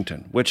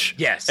Washington, which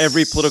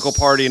every political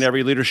party and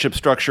every leadership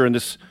structure in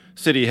this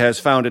city has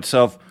found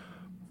itself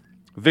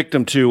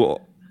victim to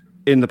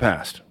in the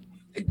past.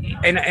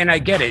 And I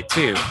get it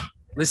too.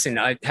 Listen,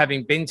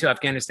 having been to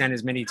Afghanistan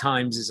as many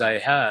times as I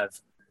have,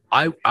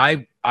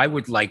 I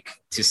would like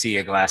to see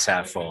a glass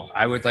half full.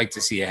 I would like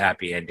to see a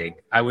happy ending.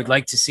 I would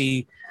like to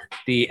see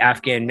the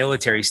Afghan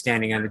military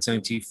standing on its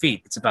own 2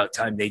 feet. It's about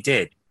time they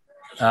did.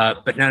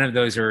 But none of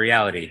those are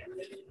reality.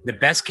 The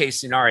best case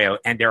scenario,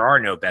 and there are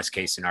no best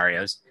case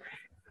scenarios,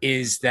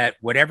 is that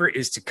whatever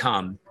is to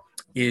come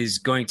is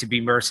going to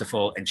be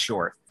merciful and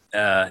short,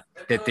 that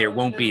there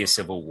won't be a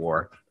civil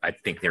war. I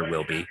think there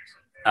will be,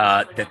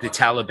 that the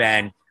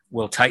Taliban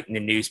will tighten the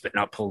noose but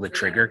not pull the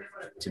trigger,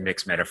 to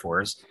mix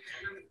metaphors,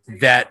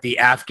 that the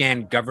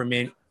Afghan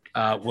government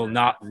will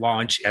not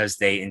launch, as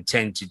they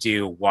intend to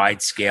do,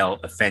 wide-scale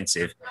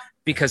offensive,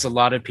 because a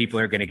lot of people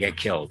are going to get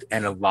killed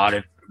and a lot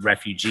of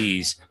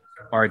refugees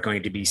are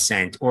going to be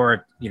sent,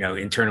 or, you know,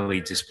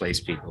 internally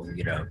displaced people,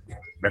 you know,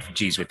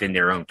 refugees within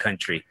their own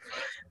country.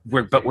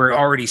 But we're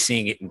already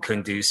seeing it in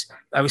Kunduz.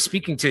 I was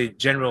speaking to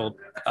General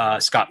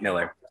Scott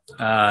Miller,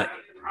 and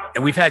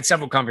we've had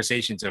several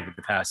conversations over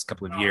the past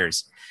couple of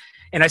years.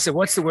 And I said,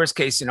 what's the worst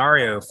case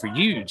scenario for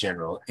you,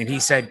 General? And he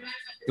said,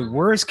 the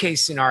worst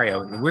case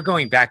scenario, and we're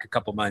going back a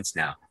couple months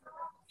now,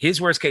 his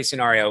worst case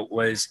scenario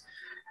was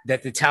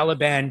that the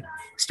Taliban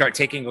start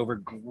taking over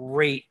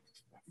great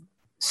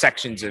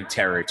sections of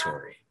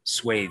territory,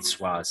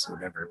 swaths,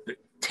 whatever, but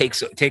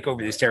take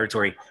over this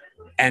territory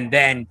And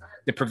then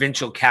the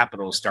provincial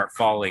capitals start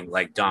falling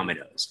like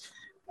dominoes,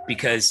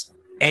 because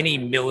any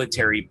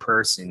military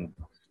person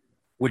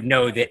would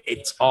know that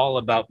it's all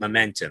about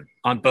momentum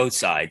on both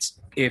sides.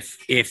 If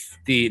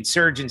the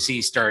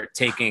insurgencies start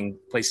taking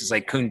places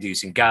like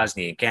Kunduz and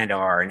Ghazni and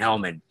Kandahar and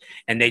Helmand,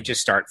 and they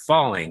just start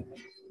falling,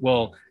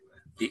 well,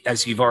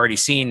 as you've already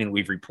seen and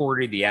we've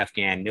reported, the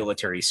Afghan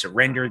military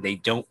surrender. They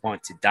don't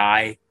want to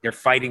die. They're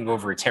fighting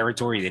over a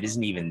territory that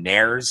isn't even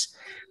theirs.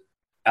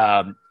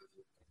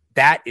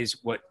 That is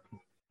what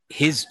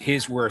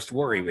his worst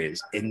worry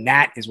is, and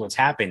that is what's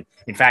happened.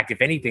 In fact,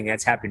 if anything,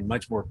 that's happened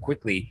much more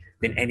quickly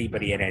than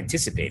anybody had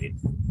anticipated.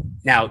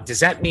 Now, does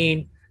that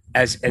mean,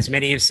 as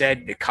many have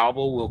said, that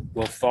Kabul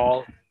will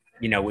fall,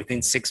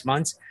 within 6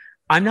 months?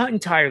 I'm not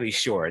entirely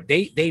sure.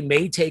 They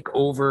may take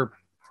over,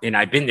 and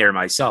I've been there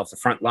myself. The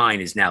front line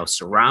is now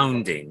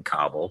surrounding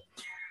Kabul,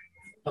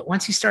 but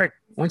once you start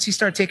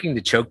taking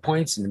the choke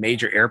points and the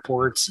major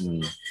airports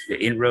and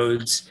the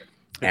inroads,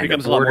 it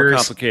becomes a lot more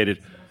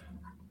complicated.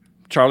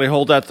 Charlie,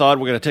 hold that thought.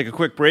 We're going to take a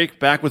quick break.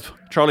 Back with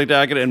Charlie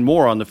Daggett and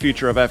more on the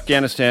future of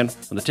Afghanistan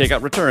when the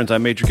Takeout returns.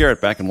 I'm Major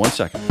Garrett. Back in 1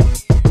 second.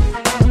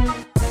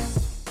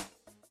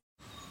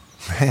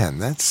 Man,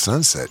 that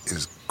sunset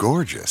is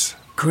gorgeous.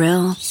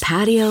 Grill,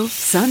 patio,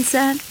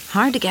 sunset.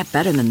 Hard to get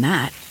better than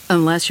that.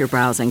 Unless you're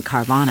browsing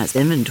Carvana's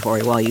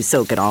inventory while you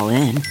soak it all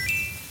in.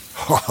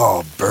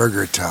 Oh,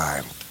 burger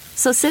time.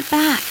 So sit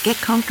back, get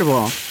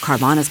comfortable.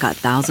 Carvana's got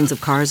thousands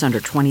of cars under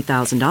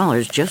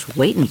 $20,000 just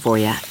waiting for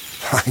you.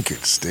 I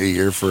could stay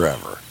here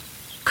forever.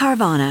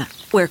 Carvana,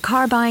 where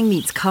car buying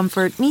meets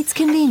comfort meets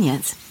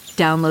convenience.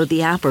 Download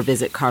the app or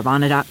visit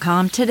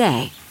Carvana.com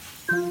today.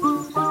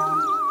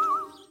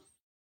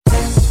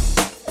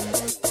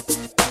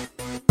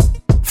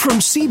 From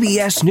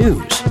CBS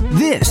News,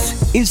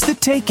 this is The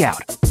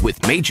Takeout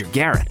with Major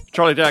Garrett.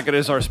 Charlie Daggett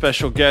is our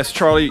special guest.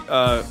 Charlie,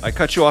 I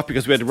cut you off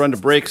because we had to run to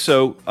break.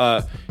 So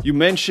you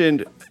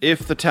mentioned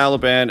if the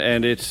Taliban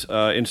and its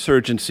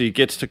insurgency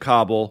gets to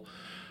Kabul,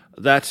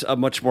 that's a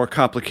much more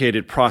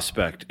complicated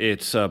prospect.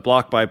 It's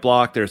block by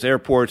block. There's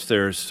airports,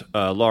 there's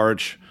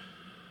large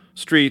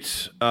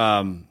streets,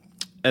 and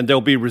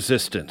there'll be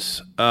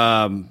resistance.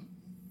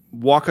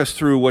 Walk us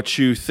through what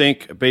you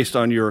think, based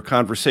on your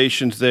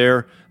conversations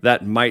there,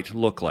 that might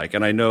look like.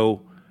 And I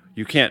know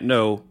you can't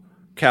know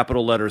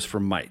capital letters for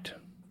might.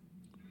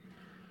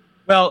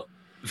 Well,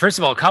 first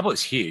of all, Kabul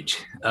is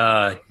huge.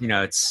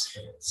 It's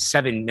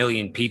 7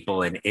 million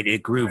people, and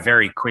it grew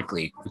very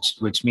quickly,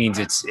 which means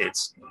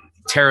it's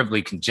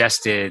terribly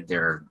congested.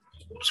 They're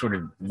sort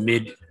of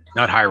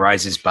not high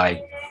rises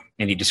by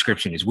any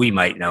description as we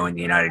might know in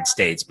the United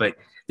States, but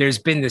there's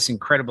been this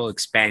incredible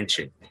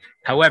expansion.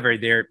 However,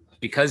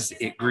 because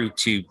it grew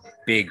too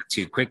big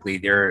too quickly,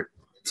 there are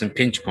some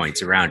pinch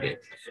points around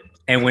it.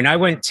 And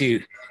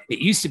it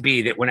used to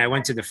be that when I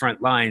went to the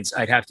front lines,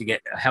 I'd have to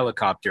get a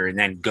helicopter and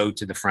then go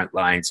to the front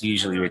lines,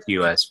 usually with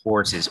US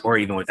forces or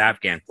even with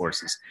Afghan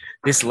forces.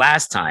 This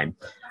last time,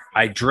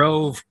 I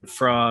drove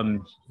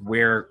from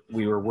where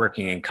we were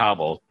working in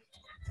Kabul,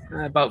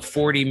 about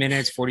 45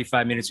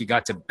 minutes, we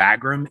got to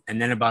Bagram,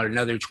 and then about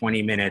another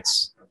 20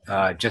 minutes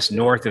just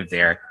north of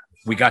there,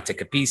 we got to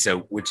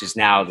Kapisa, which is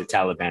now the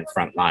Taliban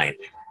front line.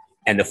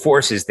 And the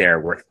forces there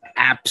were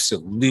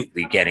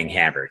absolutely getting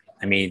hammered.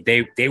 I mean,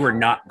 they were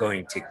not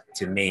going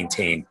to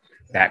maintain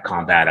that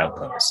combat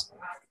outpost.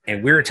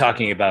 And we were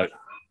talking about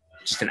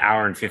just an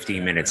hour and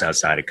 15 minutes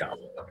outside of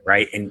Kabul,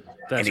 right? And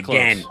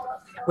again,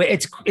 well,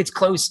 it's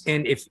close.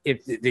 And if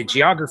the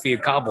geography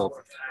of Kabul,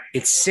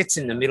 it sits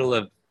in the middle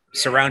of,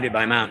 surrounded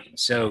by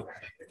mountains. So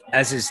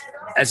as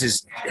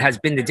has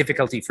been the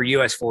difficulty for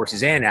U.S.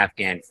 forces and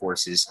Afghan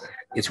forces,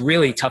 it's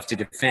really tough to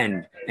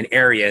defend an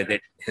area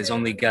that has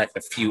only got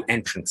a few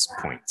entrance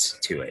points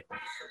to it.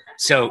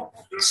 So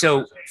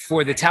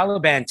for the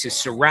Taliban to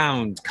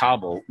surround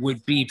Kabul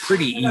would be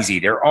pretty easy.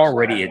 They're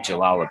already at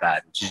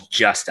Jalalabad, which is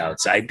just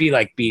outside. It'd be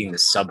like being the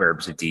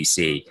suburbs of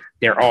D.C.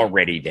 They're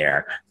already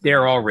there.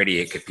 They're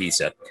already at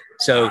Kapisa.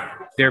 So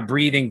they're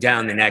breathing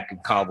down the neck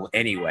of Kabul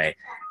anyway.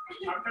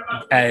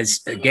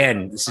 As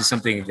again, this is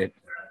something that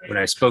when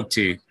I spoke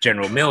to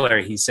General Miller,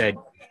 he said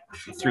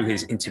through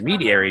his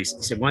intermediaries,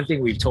 he said, one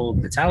thing we've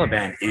told the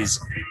Taliban is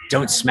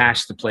don't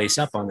smash the place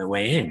up on the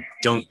way in.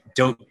 Don't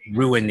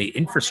ruin the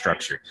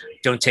infrastructure.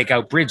 Don't take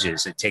out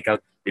bridges and take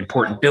out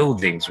important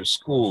buildings or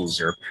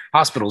schools or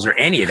hospitals or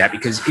any of that,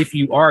 because if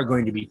you are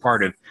going to be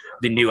part of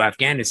the new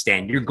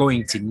Afghanistan, you're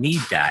going to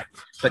need that.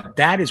 But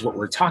that is what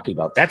we're talking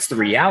about. That's the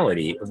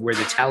reality of where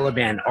the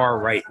Taliban are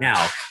right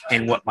now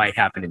and what might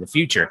happen in the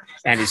future.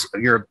 And as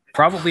you're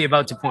probably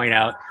about to point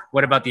out,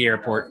 what about the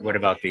airport? What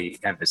about the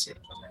embassy?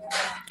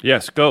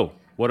 Yes, go.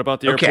 What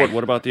about the airport? Okay.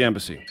 What about the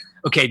embassy?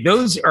 Okay,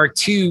 those are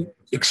two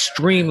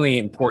extremely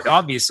important.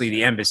 Obviously,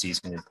 the embassy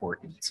is an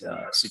important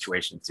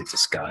situation to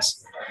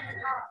discuss.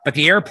 But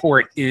the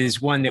airport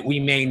is one that we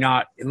may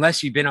not,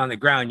 unless you've been on the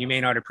ground, you may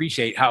not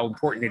appreciate how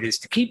important it is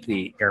to keep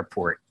the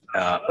airport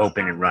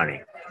open and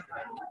running.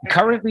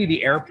 Currently,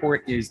 the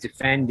airport is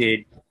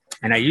defended,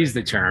 and I use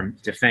the term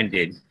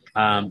defended,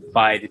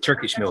 by the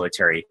Turkish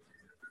military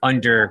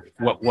under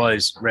what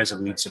was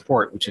Resolute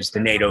Support, which is the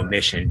NATO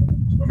mission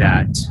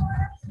that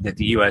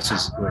the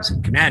U.S. was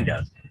in command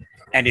of.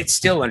 And it's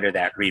still under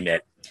that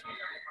remit.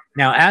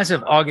 Now, as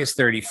of August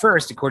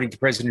 31st, according to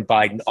President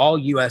Biden, all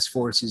U.S.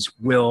 forces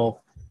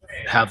will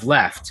have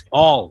left.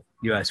 All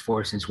U.S.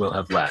 forces will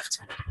have left,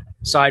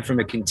 aside from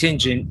a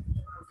contingent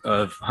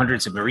of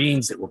hundreds of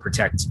Marines that will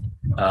protect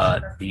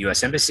the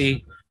U.S.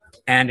 Embassy,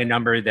 and a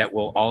number that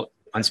will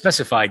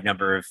unspecified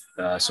number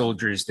of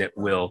soldiers that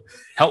will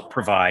help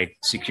provide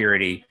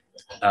security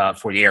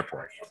for the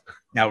airport.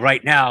 Now,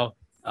 right now,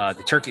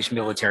 the Turkish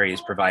military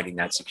is providing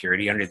that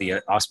security under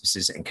the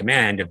auspices and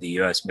command of the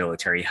U.S.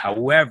 military.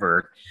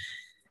 However,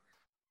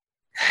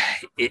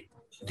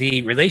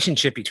 the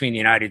relationship between the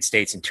United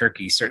States and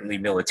Turkey, certainly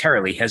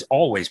militarily, has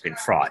always been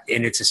fraught,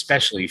 and it's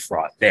especially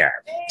fraught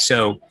there.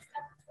 So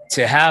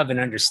to have an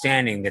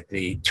understanding that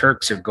the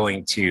Turks are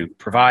going to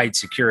provide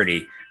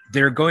security,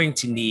 they're going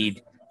to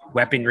need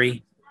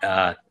weaponry,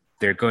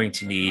 they're going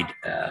to need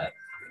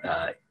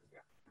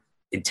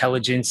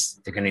intelligence,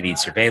 they're going to need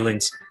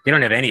surveillance. They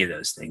don't have any of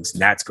those things,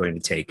 and that's going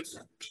to take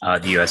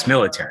the U.S.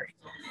 military.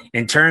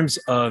 In terms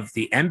of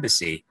the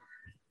embassy,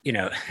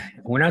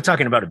 we're not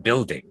talking about a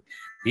building.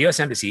 The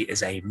U.S. Embassy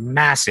is a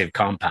massive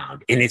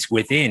compound, and it's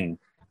within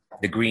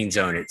the green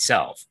zone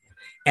itself.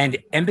 And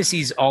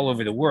embassies all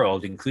over the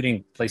world,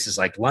 including places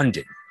like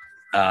London,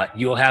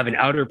 you'll have an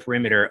outer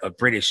perimeter of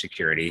British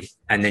security,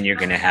 and then you're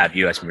going to have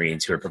U.S.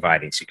 Marines who are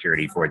providing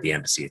security for the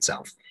embassy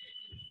itself.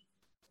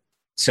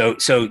 So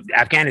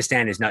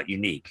Afghanistan is not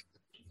unique.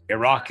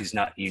 Iraq is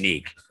not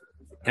unique.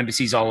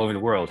 Embassies all over the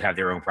world have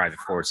their own private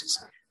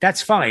forces.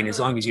 That's fine as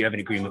long as you have an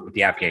agreement with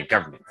the Afghan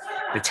government.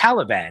 The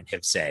Taliban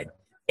have said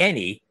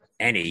any,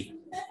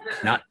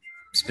 not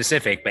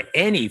specific, but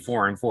any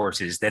foreign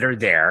forces that are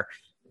there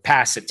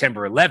past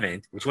September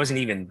 11th, which wasn't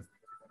even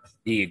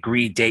the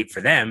agreed date for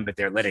them, but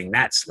they're letting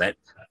that slip.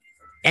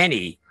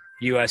 Any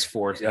U.S.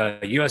 force,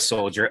 U.S.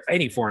 soldier,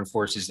 any foreign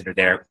forces that are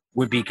there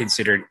would be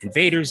considered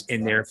invaders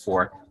and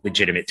therefore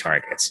legitimate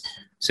targets.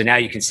 So now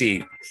you can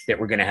see that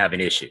we're going to have an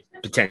issue,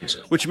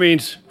 potentially. Which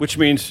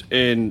means,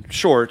 in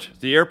short,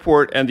 the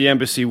airport and the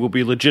embassy will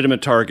be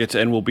legitimate targets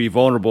and will be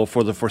vulnerable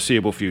for the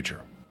foreseeable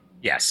future.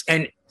 Yes,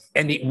 and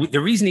the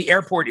reason the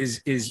airport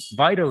is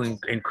vital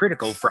and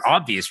critical for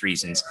obvious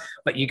reasons,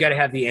 but you got to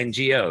have the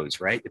NGOs,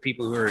 right? The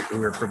people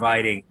who are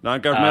providing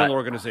non-governmental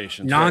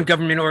organizations,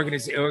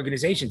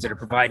 organizations that are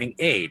providing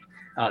aid,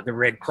 the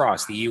Red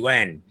Cross, the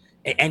UN,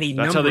 any.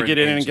 That's how they get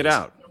in and get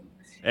out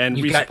and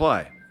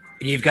resupply.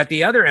 You've got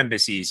the other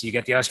embassies. You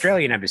got the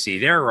Australian embassy.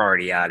 They're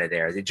already out of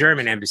there. The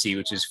German embassy,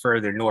 which is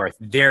further north,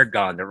 they're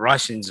gone. The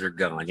Russians are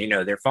gone.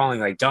 They're falling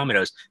like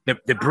dominoes. The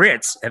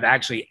Brits have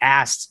actually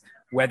asked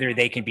whether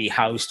they can be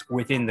housed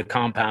within the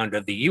compound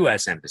of the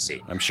U.S.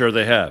 embassy. I'm sure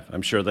they have. And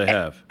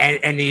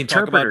the interpreter.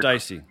 Talk about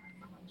dicey.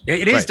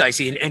 It is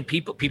dicey, and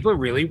people are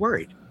really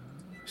worried.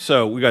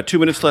 So we got 2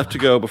 minutes left to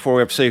go before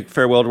we have to say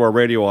farewell to our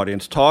radio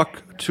audience.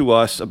 Talk to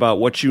us about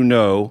what you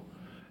know,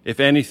 if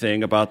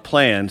anything, about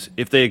plans,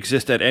 if they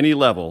exist at any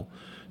level,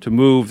 to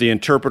move the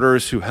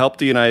interpreters who helped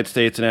the United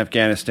States and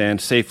Afghanistan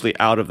safely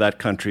out of that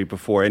country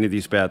before any of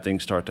these bad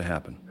things start to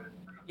happen.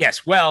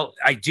 Yes, well,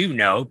 I do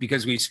know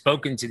because we've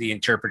spoken to the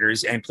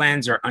interpreters and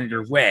plans are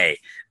underway.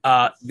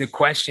 The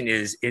question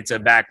is, it's a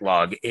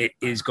backlog. It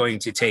is going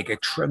to take a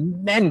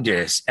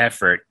tremendous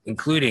effort,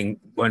 including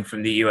one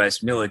from the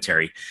U.S.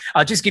 military.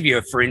 I'll just give you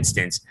for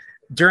instance.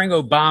 During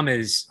the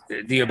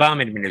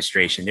Obama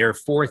administration, there were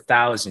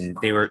 4,000.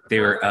 They were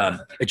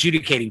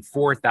adjudicating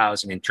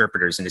 4,000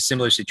 interpreters in a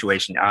similar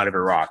situation out of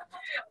Iraq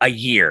a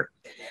year.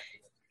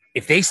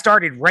 If they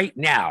started right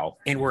now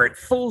and were at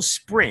full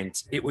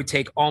sprint, it would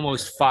take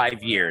almost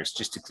 5 years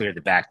just to clear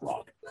the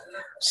backlog.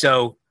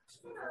 So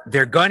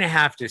they're going to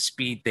have to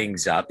speed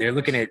things up. They're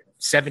looking at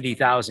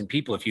 70,000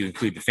 people, if you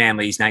include the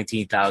families,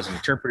 19,000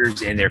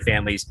 interpreters and their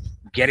families,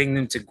 getting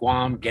them to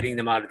Guam, getting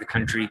them out of the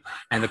country.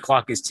 And the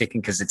clock is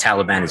ticking because the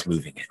Taliban is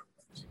moving it.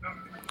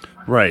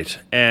 Right.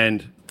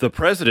 And the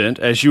president,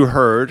 as you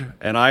heard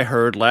and I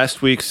heard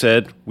last week,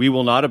 said, we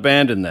will not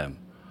abandon them.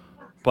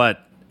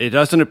 But it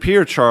doesn't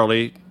appear,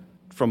 Charlie,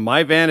 from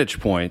my vantage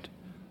point,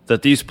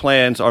 that these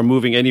plans are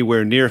moving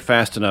anywhere near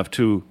fast enough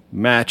to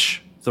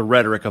match the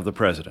rhetoric of the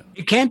president.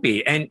 It can't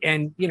be. And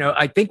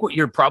I think what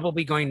you're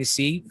probably going to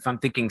see, if I'm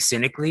thinking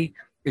cynically,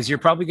 is you're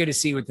probably going to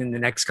see within the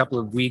next couple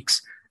of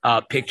weeks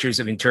pictures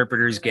of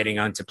interpreters getting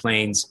onto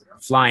planes,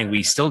 flying.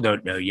 We still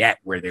don't know yet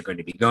where they're going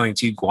to be going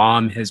to.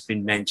 Guam has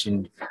been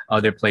mentioned,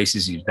 other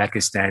places,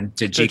 Uzbekistan,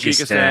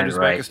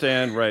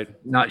 Tajikistan, right.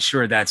 Not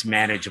sure that's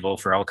manageable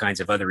for all kinds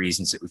of other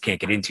reasons that we can't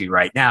get into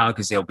right now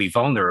because they'll be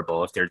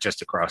vulnerable if they're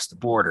just across the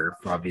border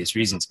for obvious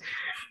reasons.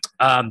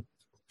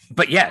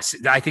 But yes,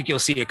 I think you'll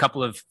see a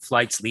couple of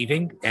flights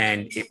leaving,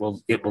 and it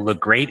will look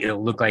great.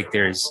 It'll look like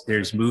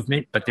there's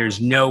movement, but there's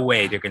no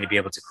way they're going to be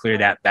able to clear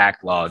that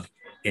backlog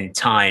in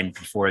time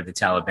before the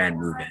Taliban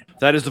move in.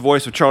 That is the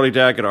voice of Charlie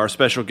Daggett, our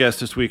special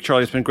guest this week.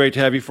 Charlie, it's been great to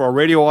have you. For our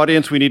radio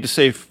audience, we need to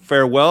say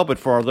farewell, but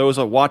for those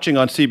watching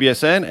on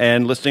CBSN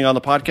and listening on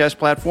the podcast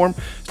platform,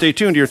 stay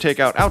tuned to your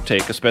Takeout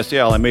Outtake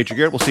Especial. I'm Major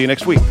Garrett. We'll see you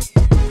next week.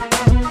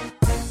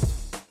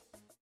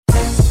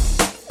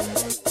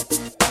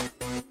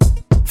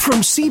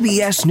 From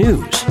CBS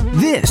News,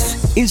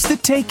 this is The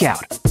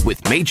Takeout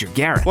with Major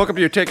Garrett. Welcome to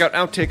your Takeout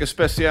Outtake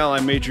Especial.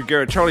 I'm Major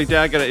Garrett. Charlie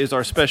Daggett is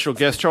our special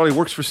guest. Charlie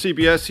works for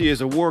CBS. He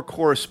is a war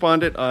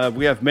correspondent.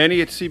 We have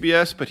many at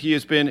CBS, but he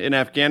has been in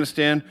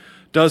Afghanistan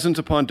dozens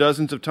upon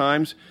dozens of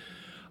times.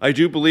 I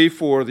do believe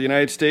for the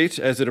United States,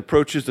 as it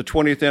approaches the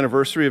 20th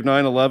anniversary of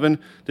 9/11,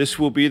 this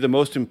will be the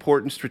most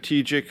important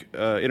strategic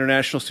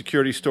international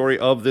security story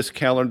of this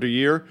calendar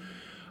year.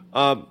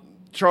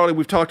 Charlie,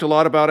 we've talked a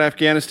lot about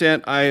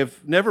Afghanistan. I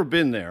have never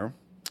been there.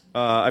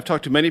 I've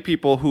talked to many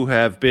people who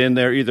have been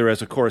there either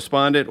as a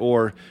correspondent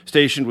or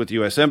stationed with the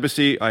U.S.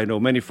 Embassy. I know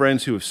many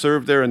friends who have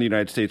served there in the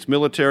United States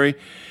military.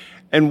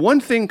 And one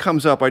thing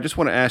comes up I just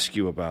want to ask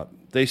you about.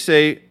 They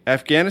say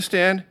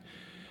Afghanistan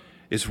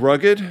is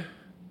rugged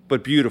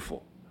but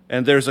beautiful,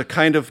 and there's a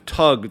kind of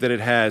tug that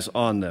it has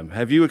on them.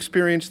 Have you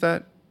experienced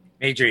that?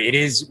 Major, it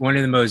is one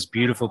of the most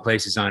beautiful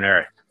places on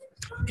earth.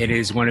 It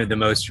is one of the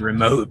most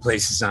remote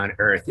places on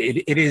earth.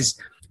 It is.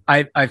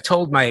 I've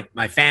told my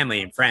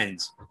family and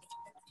friends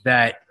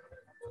that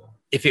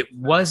if it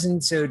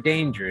wasn't so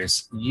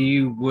dangerous,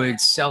 you would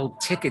sell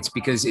tickets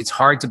because it's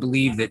hard to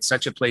believe that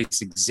such a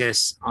place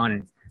exists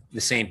on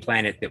the same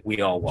planet that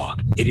we all walk.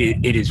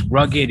 It is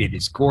rugged. It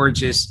is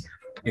gorgeous.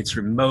 It's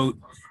remote.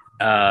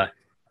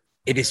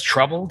 It is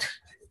troubled.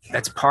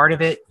 That's part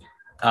of it.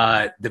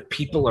 The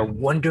people are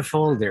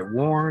wonderful. They're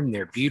warm.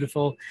 They're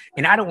beautiful.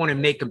 And I don't want to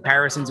make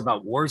comparisons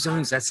about war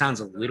zones. That sounds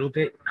a little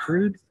bit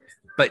crude.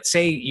 But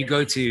say you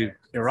go to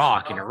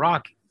Iraq. In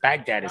Iraq,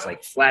 Baghdad is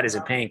like flat as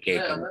a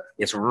pancake. And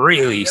it's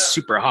really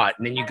super hot.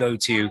 And then you go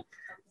to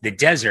the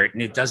desert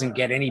and it doesn't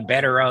get any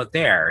better out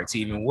there. It's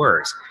even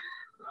worse.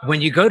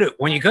 When you go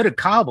to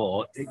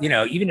Kabul,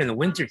 even in the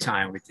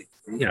wintertime with the,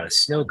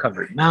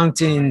 snow-covered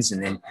mountains,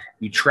 and then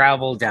you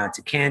travel down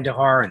to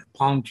Kandahar and the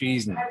palm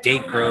trees and the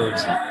date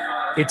groves.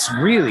 It's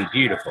really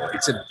beautiful.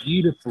 It's a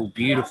beautiful,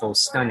 beautiful,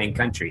 stunning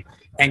country.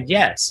 And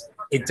yes,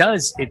 it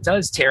does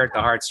tear at the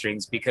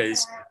heartstrings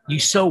because you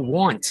so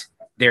want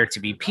there to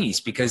be peace,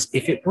 because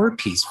if it were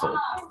peaceful,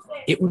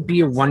 it would be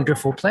a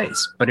wonderful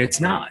place, but it's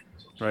not.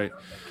 Right.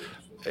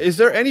 Is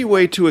there any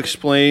way to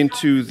explain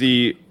to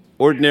the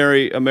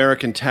ordinary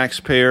American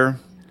taxpayer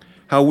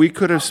how we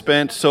could have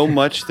spent so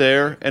much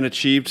there and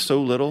achieved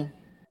so little?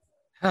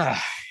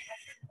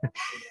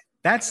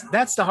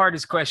 That's the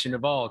hardest question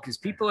of all, because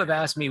people have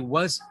asked me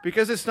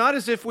because it's not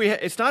as if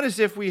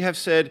we have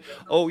said,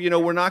 oh,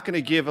 we're not going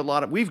to give a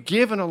lot of. We've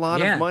given a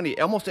lot of money.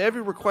 Almost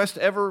every request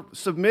ever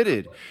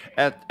submitted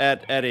at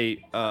a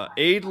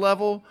aid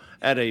level,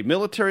 at a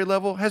military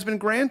level, has been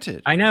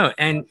granted. I know,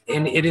 and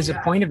it is a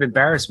point of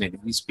embarrassment if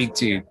you speak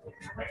to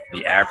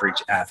the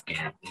average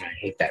Afghan. I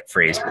hate that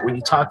phrase, but when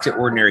you talk to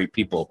ordinary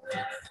people,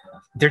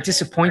 they're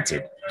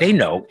disappointed. They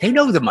know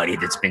the money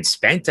that's been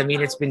spent. I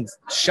mean, it's been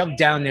shoved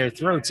down their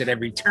throats at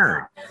every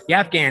turn. The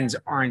Afghans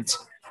aren't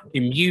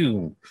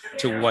immune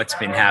to what's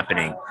been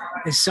happening.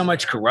 There's so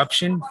much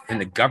corruption in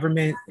the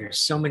government. There's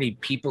so many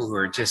people who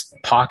are just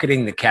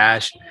pocketing the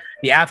cash.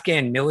 The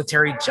Afghan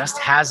military just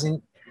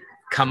hasn't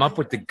come up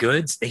with the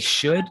goods. They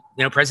should.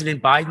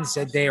 President Biden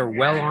said they are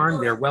well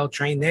armed. They're well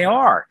trained. They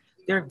are.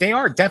 They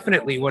are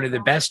definitely one of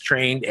the best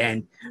trained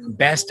and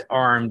best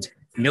armed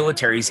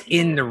militaries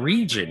in the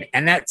region,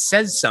 and that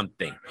says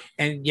something,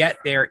 and yet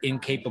they're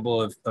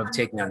incapable of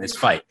taking on this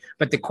fight.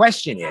 But the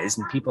question is,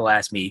 and people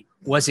ask me,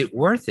 was it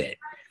worth it?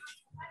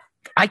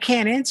 I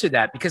can't answer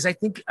that, because I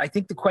think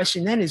the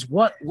question then is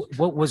what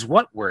was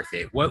worth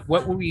it? What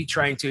were we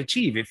trying to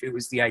achieve? If it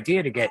was the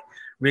idea to get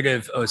rid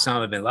of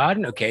Osama bin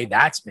Laden, okay,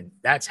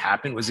 that's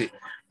happened. Was it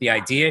the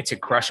idea to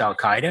crush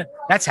Al-Qaeda?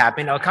 That's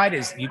happened.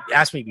 Al-Qaeda you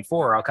asked me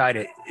before,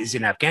 Al-Qaeda is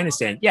in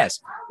Afghanistan. Yes,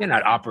 they're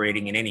not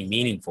operating in any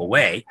meaningful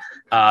way.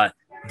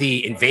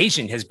 The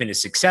invasion has been a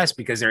success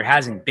because there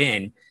hasn't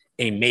been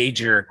a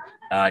major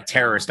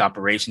terrorist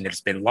operation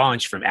that's been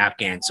launched from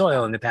Afghan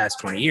soil in the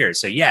past 20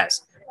 years. So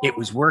yes, it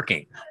was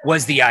working.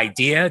 Was the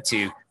idea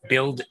to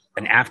build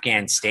an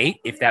Afghan state?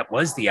 If that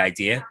was the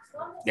idea,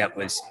 that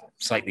was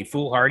slightly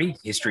foolhardy.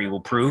 History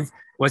will prove.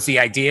 Was the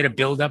idea to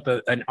build up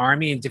an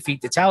army and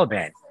defeat the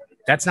Taliban?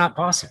 That's not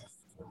possible.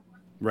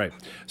 Right.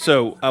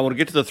 So I want to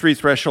get to the three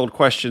threshold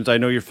questions I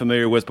know you're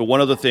familiar with, but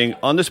one other thing.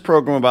 On this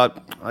program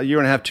about a year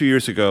and a half, 2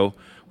 years ago,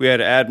 we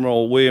had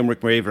Admiral William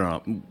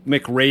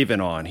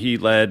McRaven on. He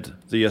led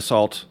the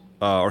assault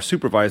or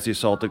supervised the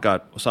assault that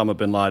got Osama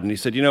bin Laden. He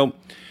said,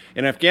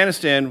 in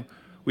Afghanistan,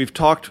 we've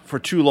talked for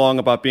too long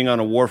about being on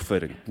a war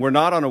footing. We're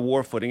not on a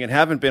war footing and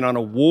haven't been on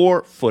a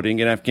war footing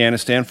in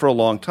Afghanistan for a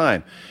long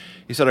time.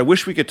 He said, I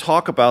wish we could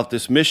talk about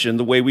this mission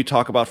the way we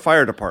talk about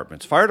fire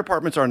departments. Fire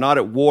departments are not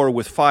at war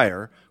with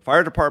fire.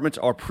 Fire departments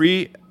are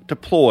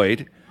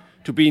pre-deployed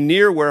to be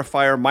near where a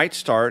fire might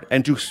start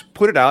and to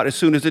put it out as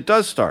soon as it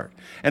does start.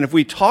 And if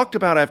we talked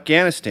about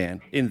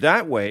Afghanistan in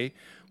that way,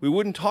 we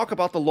wouldn't talk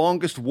about the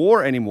longest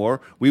war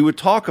anymore. We would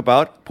talk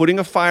about putting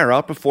a fire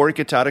out before it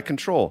gets out of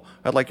control.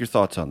 I'd like your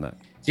thoughts on that.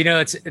 You know,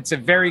 it's a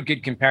very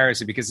good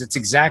comparison because it's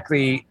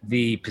exactly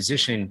the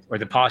position or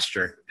the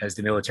posture, as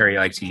the military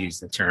likes to use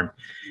the term,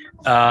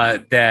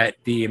 that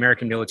the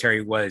American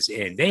military was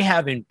in. They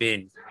haven't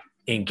been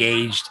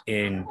engaged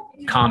in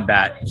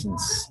combat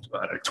since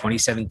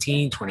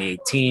 2017,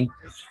 2018.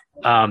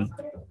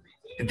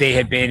 They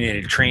had been in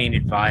a train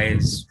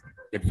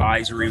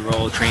advisory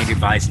role. Trained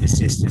advise and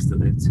assist is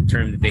the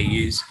term that they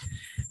use.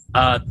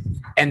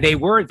 And they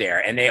were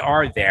there and they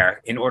are there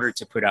in order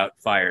to put out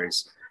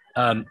fires.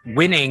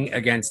 Winning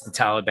against the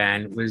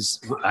Taliban was,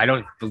 I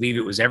don't believe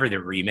it was ever the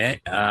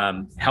remit.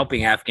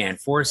 Helping Afghan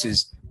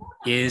forces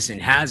is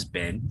and has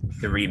been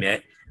the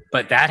remit,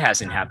 but that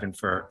hasn't happened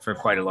for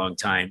quite a long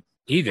time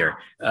either.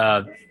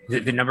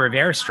 The number of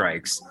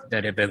airstrikes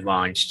that have been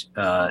launched,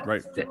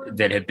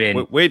 that have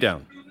been way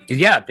down.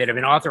 Yeah, that have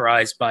been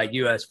authorized by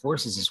U.S.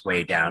 forces is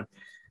way down,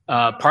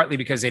 partly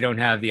because they don't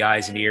have the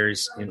eyes and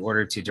ears in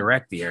order to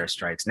direct the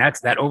airstrikes. And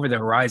that over the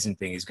horizon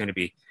thing is going to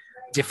be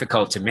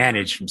difficult to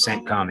manage from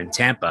CENTCOM in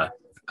Tampa,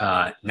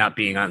 not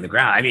being on the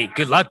ground. I mean,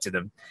 good luck to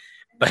them,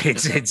 but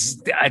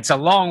it's a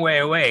long way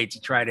away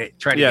to try to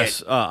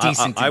get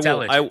decent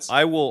intelligence.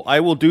 I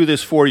will do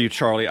this for you,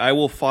 Charlie. I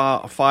will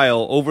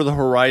file over the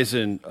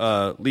horizon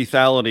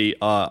lethality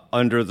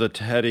under the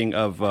heading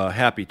of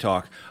Happy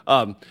Talk.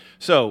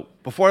 So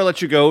before I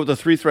let you go, the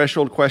 3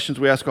 threshold questions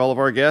we ask all of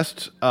our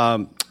guests,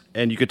 and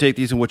you could take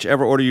these in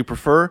whichever order you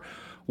prefer.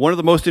 One of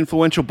the most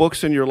influential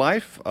books in your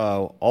life,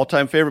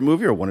 all-time favorite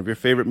movie or one of your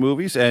favorite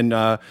movies,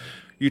 and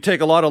you take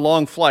a lot of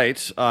long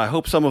flights. I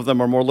hope some of them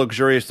are more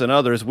luxurious than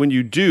others. When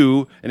you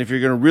do, and if you're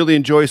going to really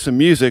enjoy some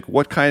music,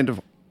 what kind of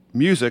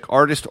music,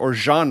 artist, or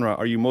genre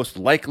are you most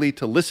likely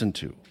to listen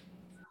to?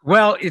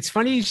 Well, it's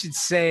funny you should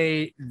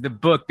say the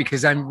book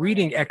because I'm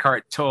reading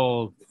Eckhart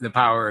Tolle, The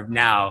Power of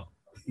Now.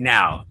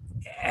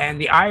 And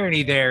the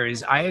irony there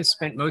is I have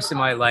spent most of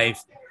my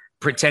life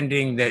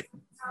pretending that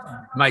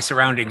my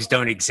surroundings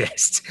don't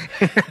exist.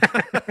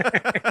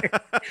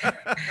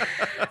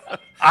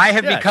 I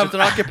have become it's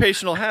an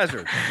occupational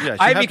hazard. Yeah,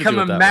 I've become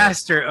a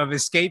master of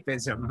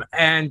escapism,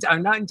 and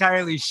I'm not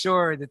entirely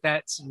sure that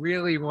that's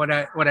really what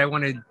I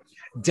want to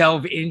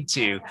delve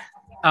into.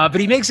 But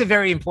he makes a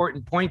very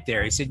important point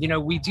there. He said,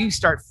 we do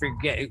start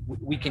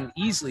we can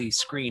easily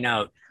screen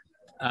out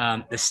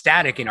the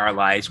static in our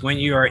lives when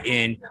you are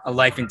in a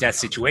life and death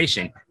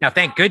situation. Now,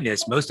 thank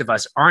goodness, most of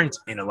us aren't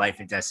in a life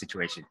and death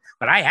situation,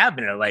 but I have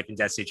been in a life and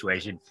death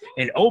situation.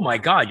 And oh my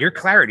God, your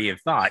clarity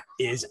of thought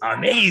is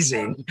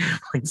amazing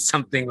when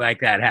something like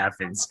that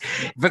happens.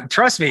 But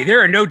trust me,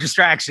 there are no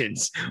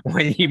distractions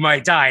when you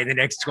might die in the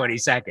next 20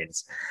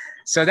 seconds.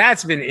 So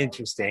that's been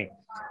interesting.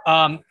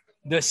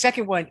 The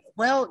second one,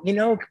 well,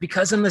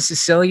 because I'm a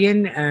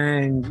Sicilian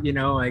and,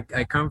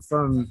 I come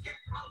from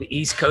the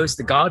East Coast,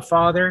 The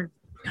Godfather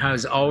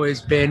has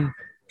always been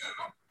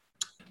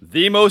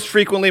the most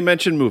frequently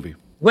mentioned movie.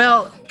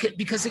 Well,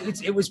 because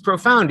it was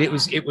profound. It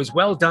was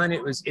well done.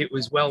 It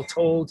was well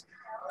told.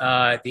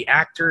 The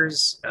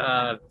actors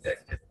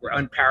were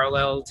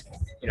unparalleled,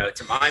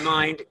 to my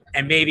mind.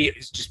 And maybe it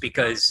was just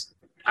because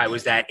I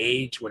was that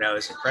age when I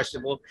was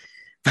impressionable.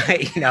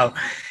 But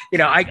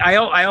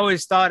I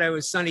always thought I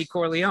was Sonny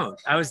Corleone.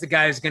 I was the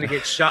guy who's going to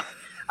get shot.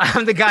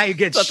 I'm the guy who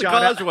gets shot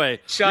up at the causeway.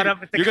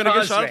 You're going to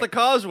get shot at the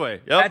causeway.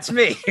 Yep. That's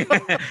me,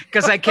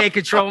 because I can't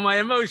control my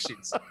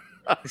emotions.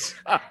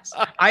 I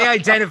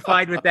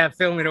identified with that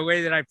film in a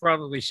way that I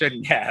probably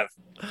shouldn't have.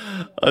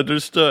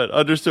 Understood.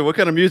 What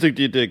kind of music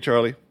do you dig,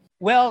 Charlie?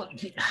 Well,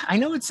 I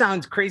know it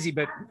sounds crazy,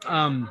 but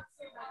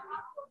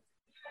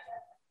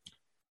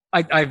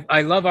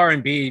I love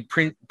R&B.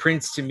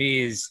 Prince to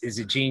me is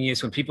a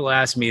genius. When people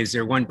ask me, is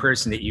there one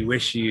person that you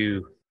wish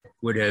you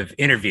would have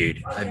interviewed,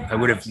 I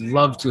would have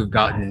loved to have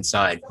gotten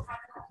inside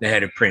the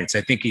head of Prince.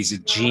 I think he's a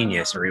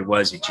genius, or he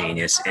was a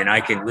genius, and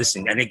I can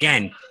listen. And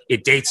again,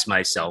 it dates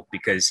myself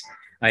because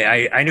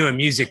I knew a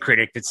music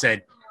critic that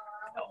said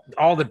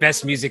all the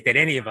best music that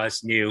any of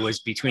us knew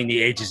was between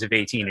the ages of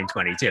 18 and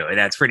 22. And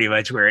that's pretty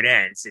much where it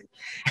ends.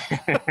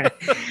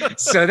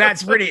 So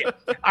that's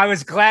I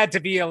was glad to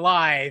be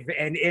alive.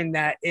 And in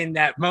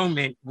that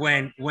moment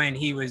when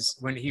he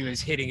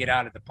was hitting it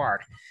out of the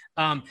park.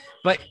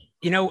 But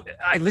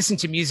I listen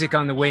to music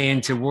on the way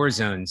into war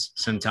zones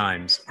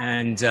sometimes.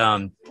 And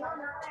I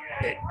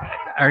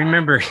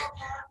remember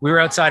we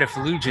were outside of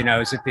Fallujah, and I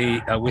was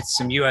with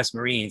some U.S.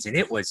 Marines, and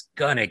it was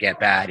gonna get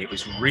bad. It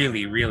was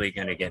really, really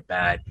gonna get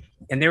bad.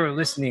 And they were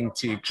listening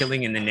to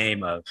 "Killing in the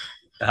Name of"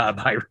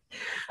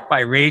 by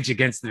Rage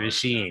Against the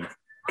Machine,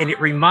 and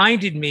it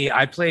reminded me.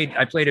 I played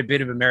a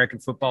bit of American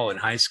football in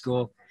high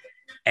school,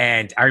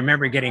 and I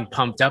remember getting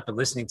pumped up and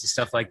listening to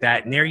stuff like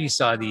that. And there you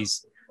saw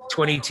these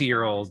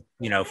 22-year-old,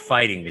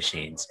 fighting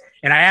machines.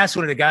 And I asked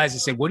one of the guys, I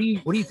said, what do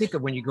you think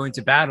of when you go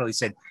into battle? He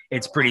said,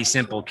 it's pretty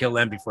simple. Kill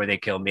them before they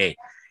kill me.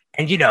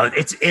 And,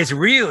 it's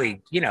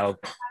really,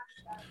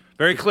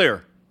 very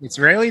clear. It's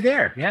rarely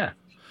there. Yeah.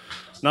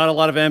 Not a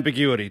lot of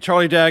ambiguity.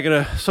 Charlie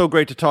D'Agata, so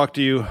great to talk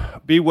to you.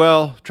 Be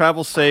well,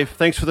 travel safe.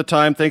 Thanks for the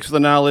time. Thanks for the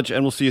knowledge,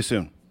 and we'll see you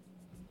soon.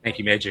 Thank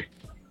you, Major.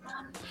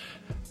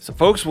 So,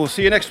 folks, we'll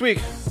see you next week.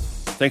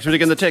 Thanks for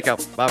taking the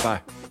takeout.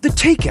 Bye-bye. The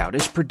Takeout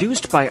is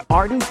produced by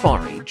Arden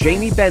Farhi,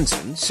 Jamie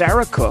Benson,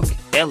 Sarah Cook,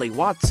 Ellie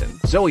Watson,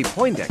 Zoe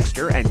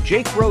Poindexter, and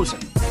Jake Rosen.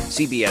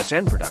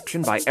 CBSN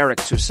production by Eric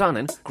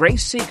Susanen,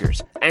 Grace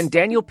Seegers, and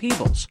Daniel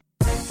Peebles.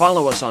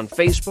 Follow us on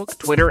Facebook,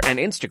 Twitter, and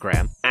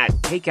Instagram at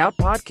Takeout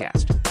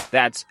Podcast.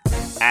 That's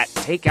at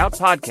Takeout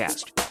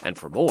Podcast. And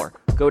for more,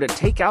 go to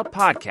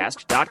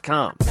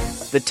takeoutpodcast.com.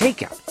 The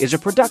Takeout is a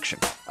production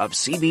of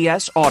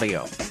CBS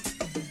Audio.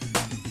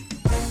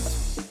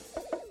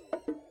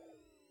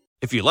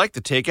 If you like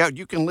The Takeout,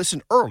 you can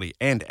listen early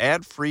and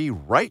ad-free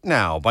right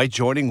now by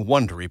joining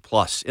Wondery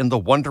Plus in the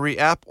Wondery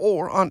app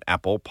or on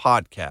Apple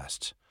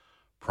Podcasts.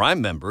 Prime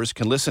members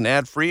can listen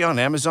ad-free on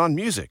Amazon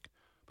Music.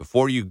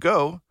 Before you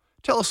go,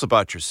 tell us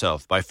about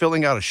yourself by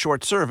filling out a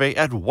short survey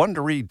at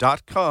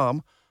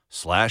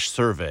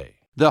Wondery.com/survey.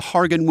 The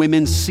Hargan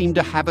women seem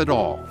to have it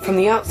all. From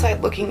the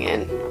outside looking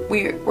in,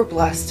 we were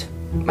blessed.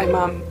 My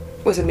mom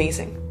was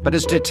amazing. But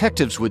as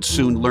detectives would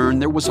soon learn,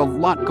 there was a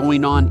lot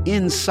going on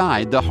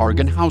inside the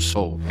Hargan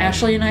household.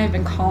 Ashley and I have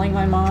been calling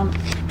my mom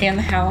and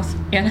the house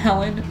and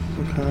Helen.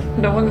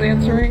 No one's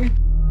answering.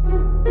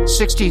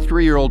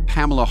 63-year-old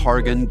Pamela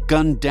Hargan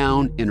gunned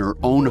down in her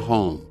own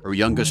home. Her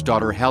youngest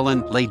daughter,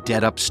 Helen, lay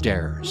dead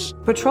upstairs.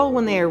 Patrol,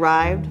 when they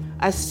arrived,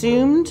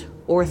 assumed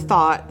or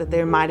thought that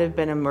there might have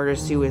been a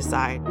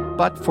murder-suicide.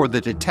 But for the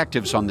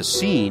detectives on the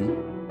scene,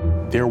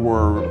 there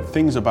were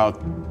things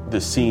about the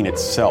scene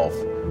itself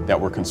that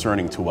were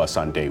concerning to us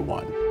on day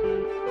one.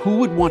 Who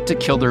would want to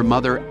kill their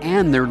mother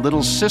and their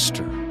little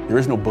sister? There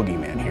is no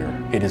boogeyman here.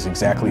 It is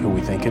exactly who we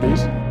think it is.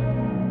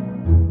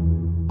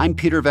 I'm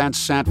Peter Van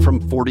Sant from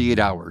 48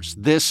 Hours.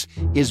 This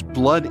is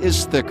Blood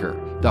is Thicker,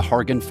 the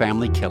Hargan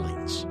family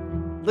killings.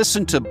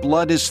 Listen to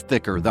Blood is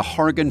Thicker, the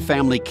Hargan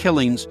family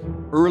killings,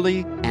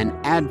 early and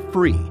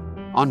ad-free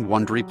on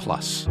Wondery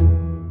Plus.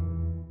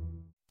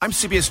 I'm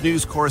CBS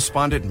News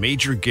correspondent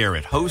Major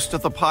Garrett, host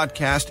of the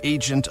podcast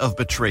Agent of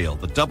Betrayal,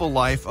 The Double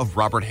Life of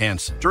Robert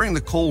Hanssen. During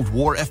the Cold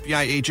War,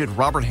 FBI agent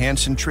Robert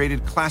Hanssen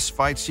traded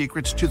classified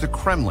secrets to the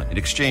Kremlin in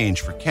exchange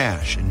for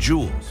cash and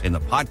jewels. In the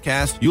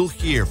podcast, you'll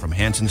hear from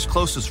Hanssen's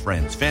closest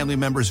friends, family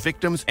members,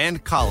 victims,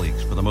 and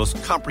colleagues for the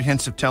most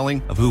comprehensive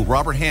telling of who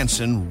Robert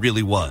Hanssen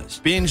really was.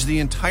 Binge the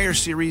entire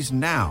series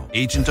now.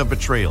 Agent of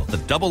Betrayal, The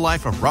Double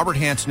Life of Robert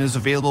Hanssen is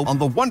available on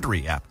the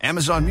Wondery app,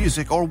 Amazon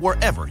Music, or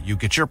wherever you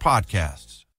get your podcasts.